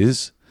it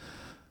is,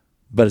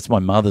 but it's my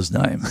mother's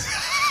name.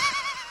 It's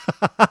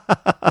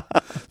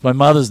my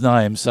mother's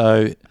name.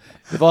 So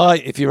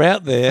if you're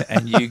out there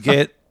and you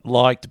get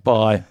liked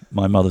by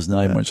my mother's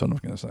name, which I'm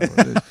not going to say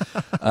what it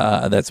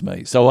is, that's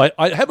me. So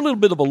I have a little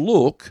bit of a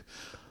look.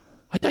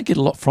 I don't get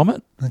a lot from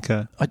it.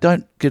 Okay. I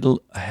don't get a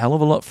hell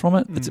of a lot from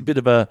it. It's a bit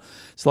of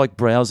it's like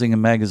browsing a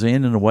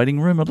magazine in a waiting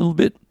room a little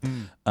bit.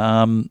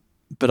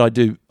 But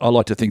I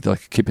like to think that I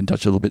can keep in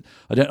touch a little bit.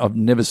 I've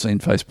never seen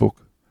Facebook,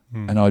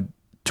 and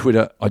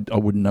Twitter, I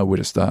wouldn't know where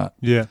to start.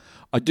 Yeah.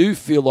 I do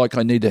feel like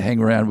I need to hang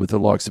around with the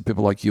likes of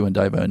people like you and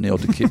Dave O'Neill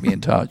to keep me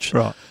in touch.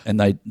 Right. And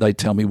they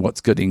tell me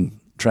what's getting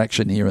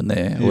traction here and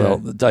there. Yeah. Well,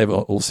 Dave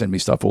will send me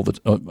stuff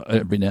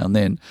every now and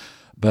then,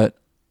 but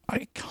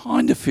I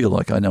kind of feel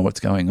like I know what's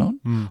going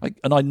on.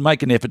 And I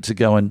make an effort to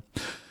go and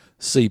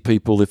see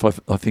people if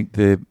I think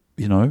they're,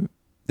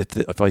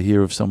 if I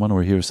hear of someone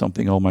or hear of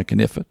something, I'll make an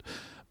effort.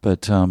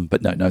 But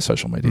no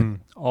social media.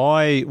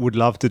 I would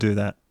love to do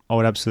that. I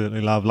would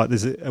absolutely love. Like,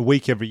 there's a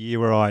week every year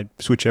where I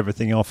switch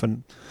everything off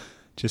and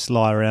just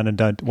lie around and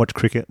don't watch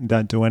cricket and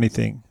don't do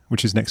anything,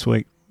 which is next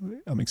week.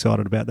 I'm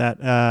excited about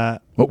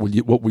that. What will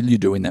you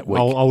do in that week?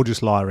 I'll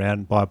just lie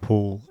around by a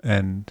pool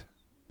and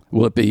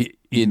will it be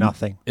in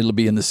nothing? It'll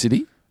be in the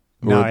city.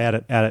 No, out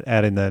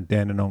in the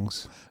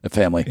Dandenongs. A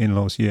family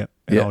In-laws, yeah.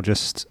 And I'll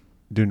just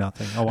do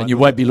nothing. And you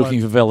won't be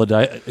looking for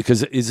validation,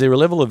 because is there a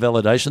level of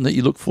validation that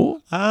you look for?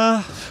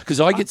 Because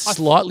I get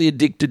slightly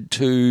addicted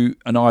to,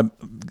 and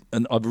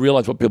I've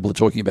realised what people are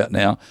talking about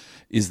now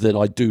is that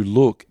I do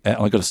look at,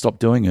 and I've got to stop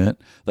doing it.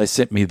 They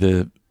sent me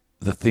the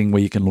thing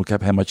where you can look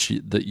up how much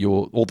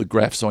all the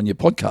graphs on your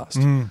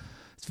podcast.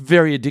 It's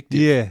very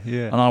addictive.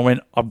 Yeah. And I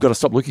went, I've got to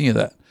stop looking at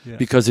that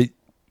because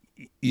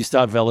you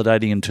start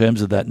validating in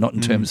terms of that, not in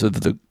terms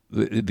of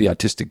the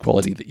artistic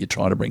quality that you're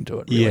trying to bring to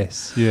it. Really.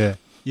 Yes, yeah.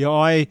 Yeah,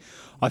 I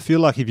feel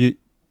like if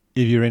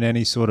you're in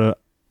any sort of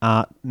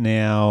art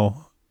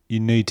now, you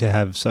need to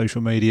have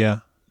social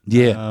media.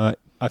 Yeah.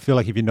 I feel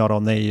like if you're not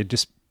on there, you're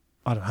just,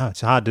 I don't know,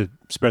 it's hard to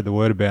spread the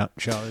word about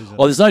shows.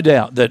 Well, there's no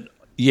doubt that,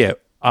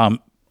 I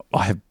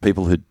have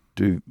people who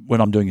do,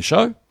 when I'm doing a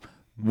show,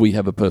 we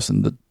have a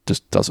person that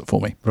just does it for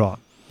me. Right.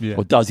 Yeah.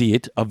 Or does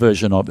a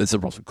version of, there's a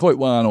Russell Coit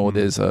one, or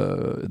there's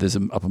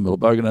an Upper Middle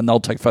Bogan, and they'll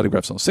take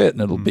photographs on set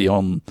and it'll be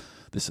on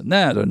this and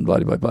that and blah,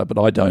 blah, blah, but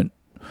I don't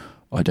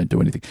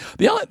do anything.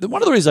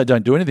 One of the reasons I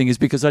don't do anything is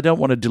because I don't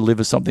want to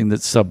deliver something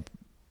that's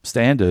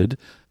substandard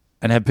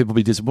and have people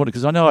be disappointed.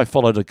 Because I know I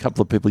followed a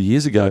couple of people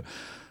years ago,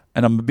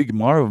 and I'm a big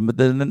admirer of them, but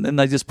then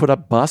they just put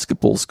up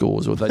basketball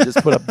scores, or they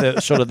just put up a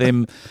shot of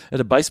them at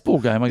a baseball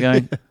game. I'm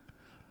going,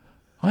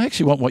 I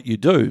actually want what you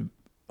do.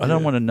 I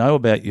don't want to know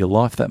about your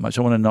life that much.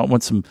 I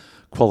want some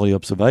quality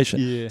observation.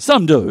 Yeah.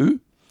 Some do,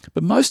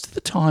 but most of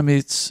the time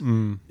it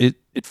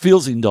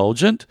feels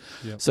indulgent.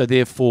 Yep. So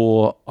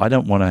therefore, I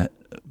don't want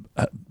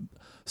to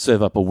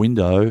serve up a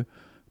window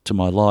to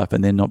my life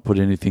and then not put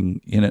anything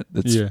in it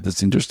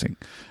that's interesting.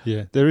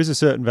 Yeah, there is a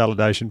certain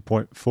validation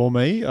point for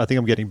me. I think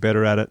I'm getting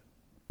better at it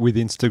with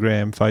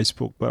Instagram,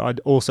 Facebook, but I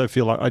also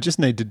feel like I just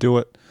need to do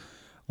it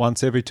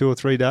once every 2 or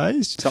 3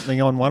 days,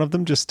 something on one of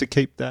them, just to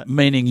keep that.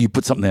 Meaning you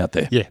put something out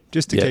there. Yeah,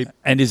 just to keep.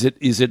 And is it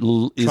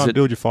Try and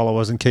build your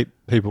followers and keep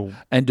people.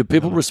 And do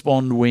people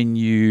respond when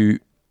you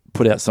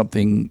put out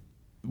something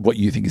what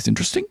you think is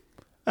interesting?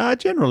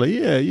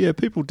 Generally, yeah,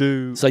 people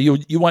do. So you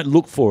won't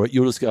look for it.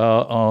 You'll just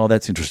go, oh,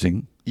 that's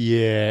interesting.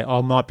 Yeah, I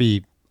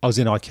was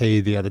in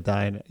IKEA the other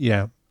day, and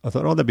I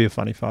thought, that'd be a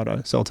funny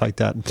photo, so I'll take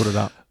that and put it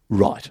up.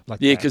 Right. Like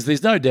because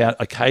there's no doubt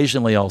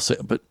occasionally I'll see,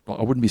 but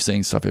I wouldn't be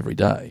seeing stuff every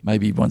day.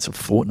 Maybe once a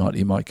fortnight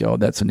you might go,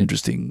 that's an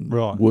interesting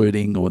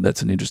wording, or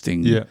that's an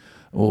interesting,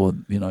 or,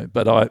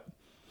 but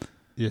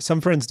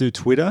some friends do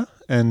Twitter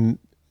and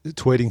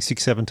tweeting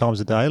 6-7 times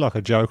a day, like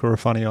a joke or a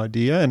funny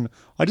idea, and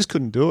I just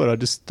couldn't do it. I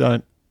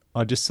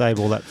just save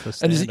all that for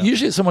stand-up. And is it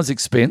usually at someone's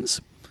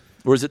expense,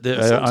 or is it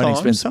their own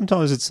expense?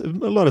 Sometimes it's a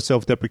lot of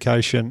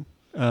self-deprecation,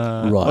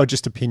 or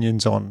just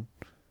opinions on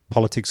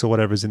politics or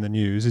whatever's in the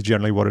news is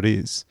generally what it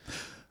is.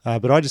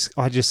 But I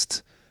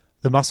just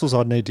the muscles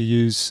I'd need to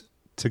use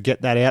to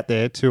get that out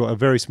there to a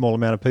very small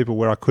amount of people,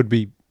 where I could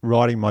be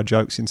writing my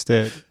jokes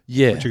instead,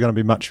 which are going to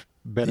be much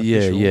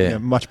beneficial,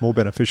 much more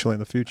beneficial in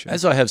the future.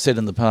 As I have said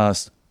in the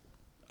past,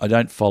 I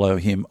don't follow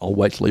him. I'll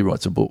wait till he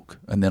writes a book,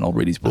 and then I'll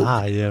read his book.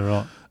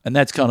 Right. And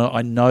that's kind of,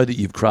 I know that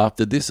you've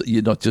crafted this.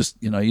 You're not just,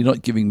 you're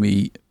not giving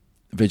me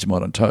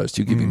Vegemite on toast.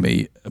 You're giving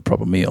me a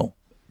proper meal.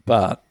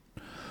 But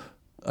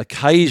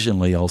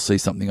occasionally I'll see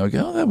something, I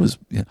go, that was,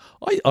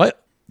 I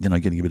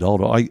getting a bit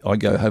older, I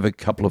go have a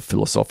couple of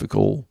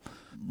philosophical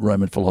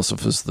Roman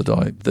philosophers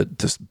that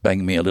just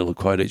bang me a little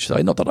quote each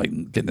day. Not that I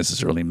get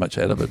necessarily much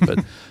out of it,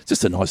 but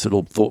just a nice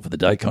little thought for the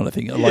day kind of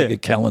thing. I like the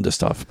calendar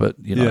stuff, but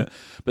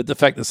but the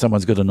fact that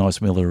someone's got a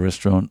nice meal at a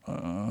restaurant,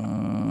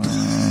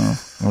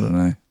 I don't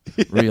know,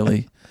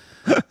 really.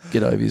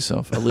 Get over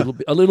yourself a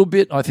little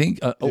bit. I think,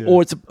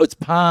 or it's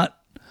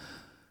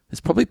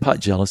probably part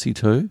jealousy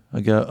too. I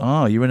go,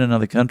 oh, you're in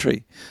another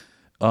country.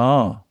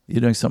 Oh,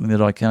 you're doing something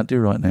that I can't do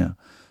right now.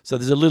 So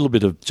there's a little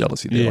bit of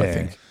jealousy there. I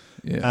think.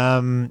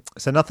 Yeah.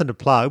 So nothing to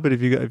plug, but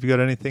have you got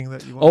anything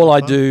that you want? All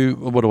I do,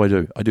 what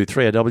do? I do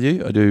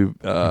 3AW.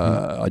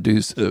 I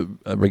do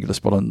a regular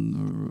spot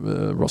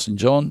on Ross and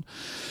John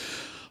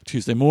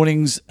Tuesday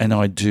mornings, and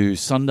I do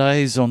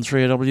Sundays on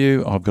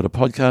 3AW. I've got a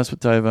podcast with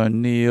Dave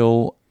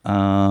O'Neill.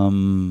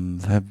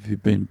 Have you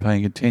been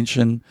paying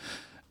attention?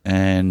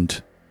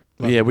 And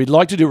we'd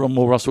like to do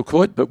more Russell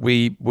Coight, but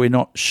we're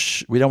not.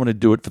 We don't want to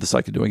do it for the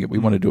sake of doing it. We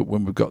want to do it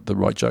when we've got the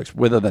right jokes.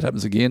 Whether that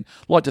happens again,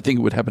 like to think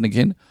it would happen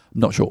again.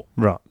 I'm not sure.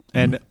 Right,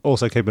 and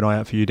also keep an eye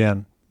out for you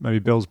down maybe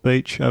Bells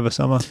Beach over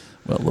summer.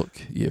 Well,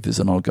 look, if there's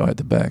an old guy at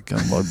the back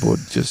on my board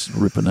just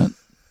ripping it,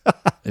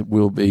 it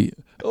will be.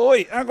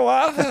 Oi, Uncle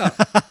Arthur!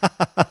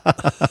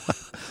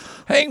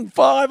 Hang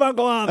 5,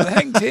 Uncle Arthur.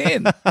 Hang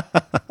 10.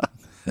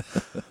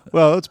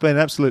 Well, it's been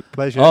an absolute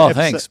pleasure. Oh,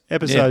 thanks.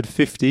 Episode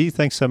 50.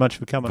 Thanks so much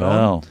for coming on.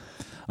 Well,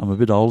 I'm a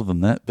bit older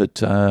than that,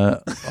 but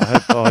I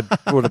hope I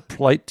brought a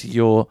plate to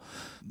your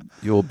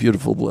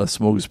beautiful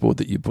smorgasbord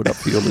that you put up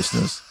for your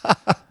listeners.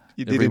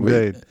 You did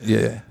indeed. Week.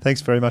 Yeah.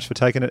 Thanks very much for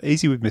taking it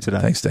easy with me today.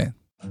 Thanks, Dan.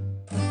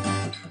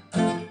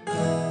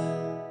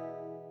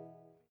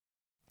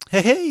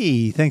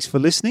 Hey, thanks for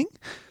listening.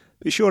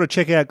 Be sure to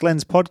check out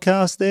Glenn's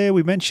podcast there.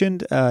 We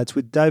mentioned it's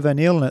with Dave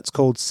O'Neill and it's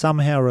called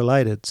Somehow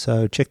Related.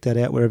 So check that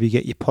out wherever you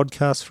get your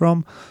podcasts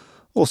from.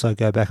 Also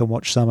go back and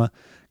watch some of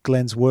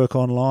Glenn's work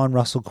online,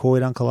 Russell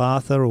Coight, Uncle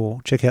Arthur, or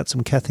check out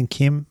some Kath and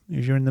Kim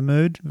if you're in the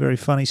mood. Very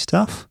funny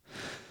stuff.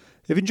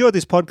 If you enjoyed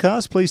this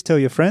podcast, please tell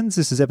your friends.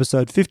 This is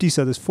episode 50,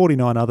 so there's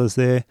 49 others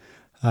there.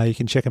 You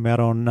can check them out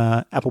on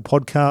Apple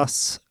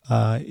Podcasts.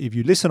 If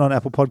you listen on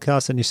Apple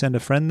Podcasts and you send a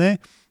friend there,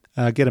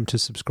 get them to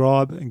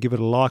subscribe and give it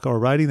a like or a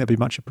rating. That'd be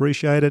much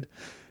appreciated.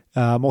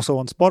 I'm also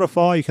on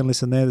Spotify. You can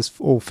listen there. There's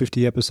all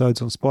 50 episodes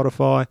on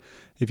Spotify.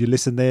 If you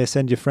listen there,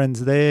 send your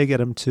friends there. Get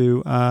them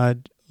to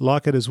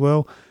like it as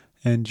well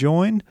and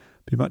join.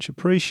 Be much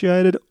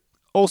appreciated.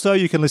 Also,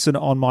 you can listen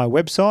on my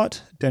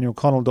website,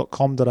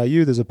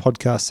 danielconnell.com.au. There's a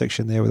podcast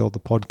section there with all the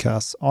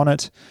podcasts on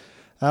it.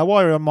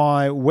 While you're on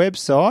my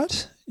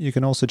website, you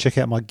can also check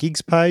out my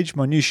gigs page.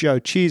 My new show,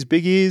 Cheers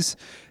Big Ears,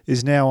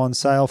 is now on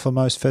sale for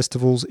most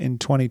festivals in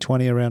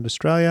 2020 around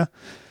Australia.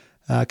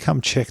 Come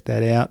check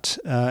that out.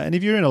 And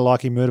if you're in a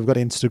liking mood, I've got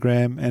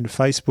Instagram and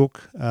Facebook.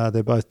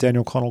 They're both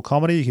Daniel Connell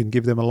Comedy. You can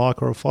give them a like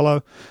or a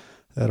follow.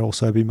 That'd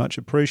also be much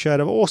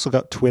appreciated. I've also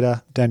got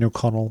Twitter, Daniel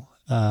Connell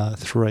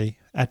 3,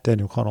 at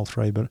Daniel Connell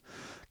 3, but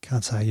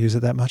can't say I use it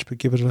that much, but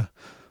give it a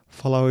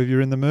follow if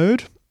you're in the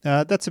mood.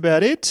 That's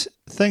about it.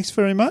 Thanks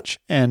very much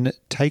and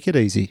take it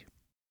easy.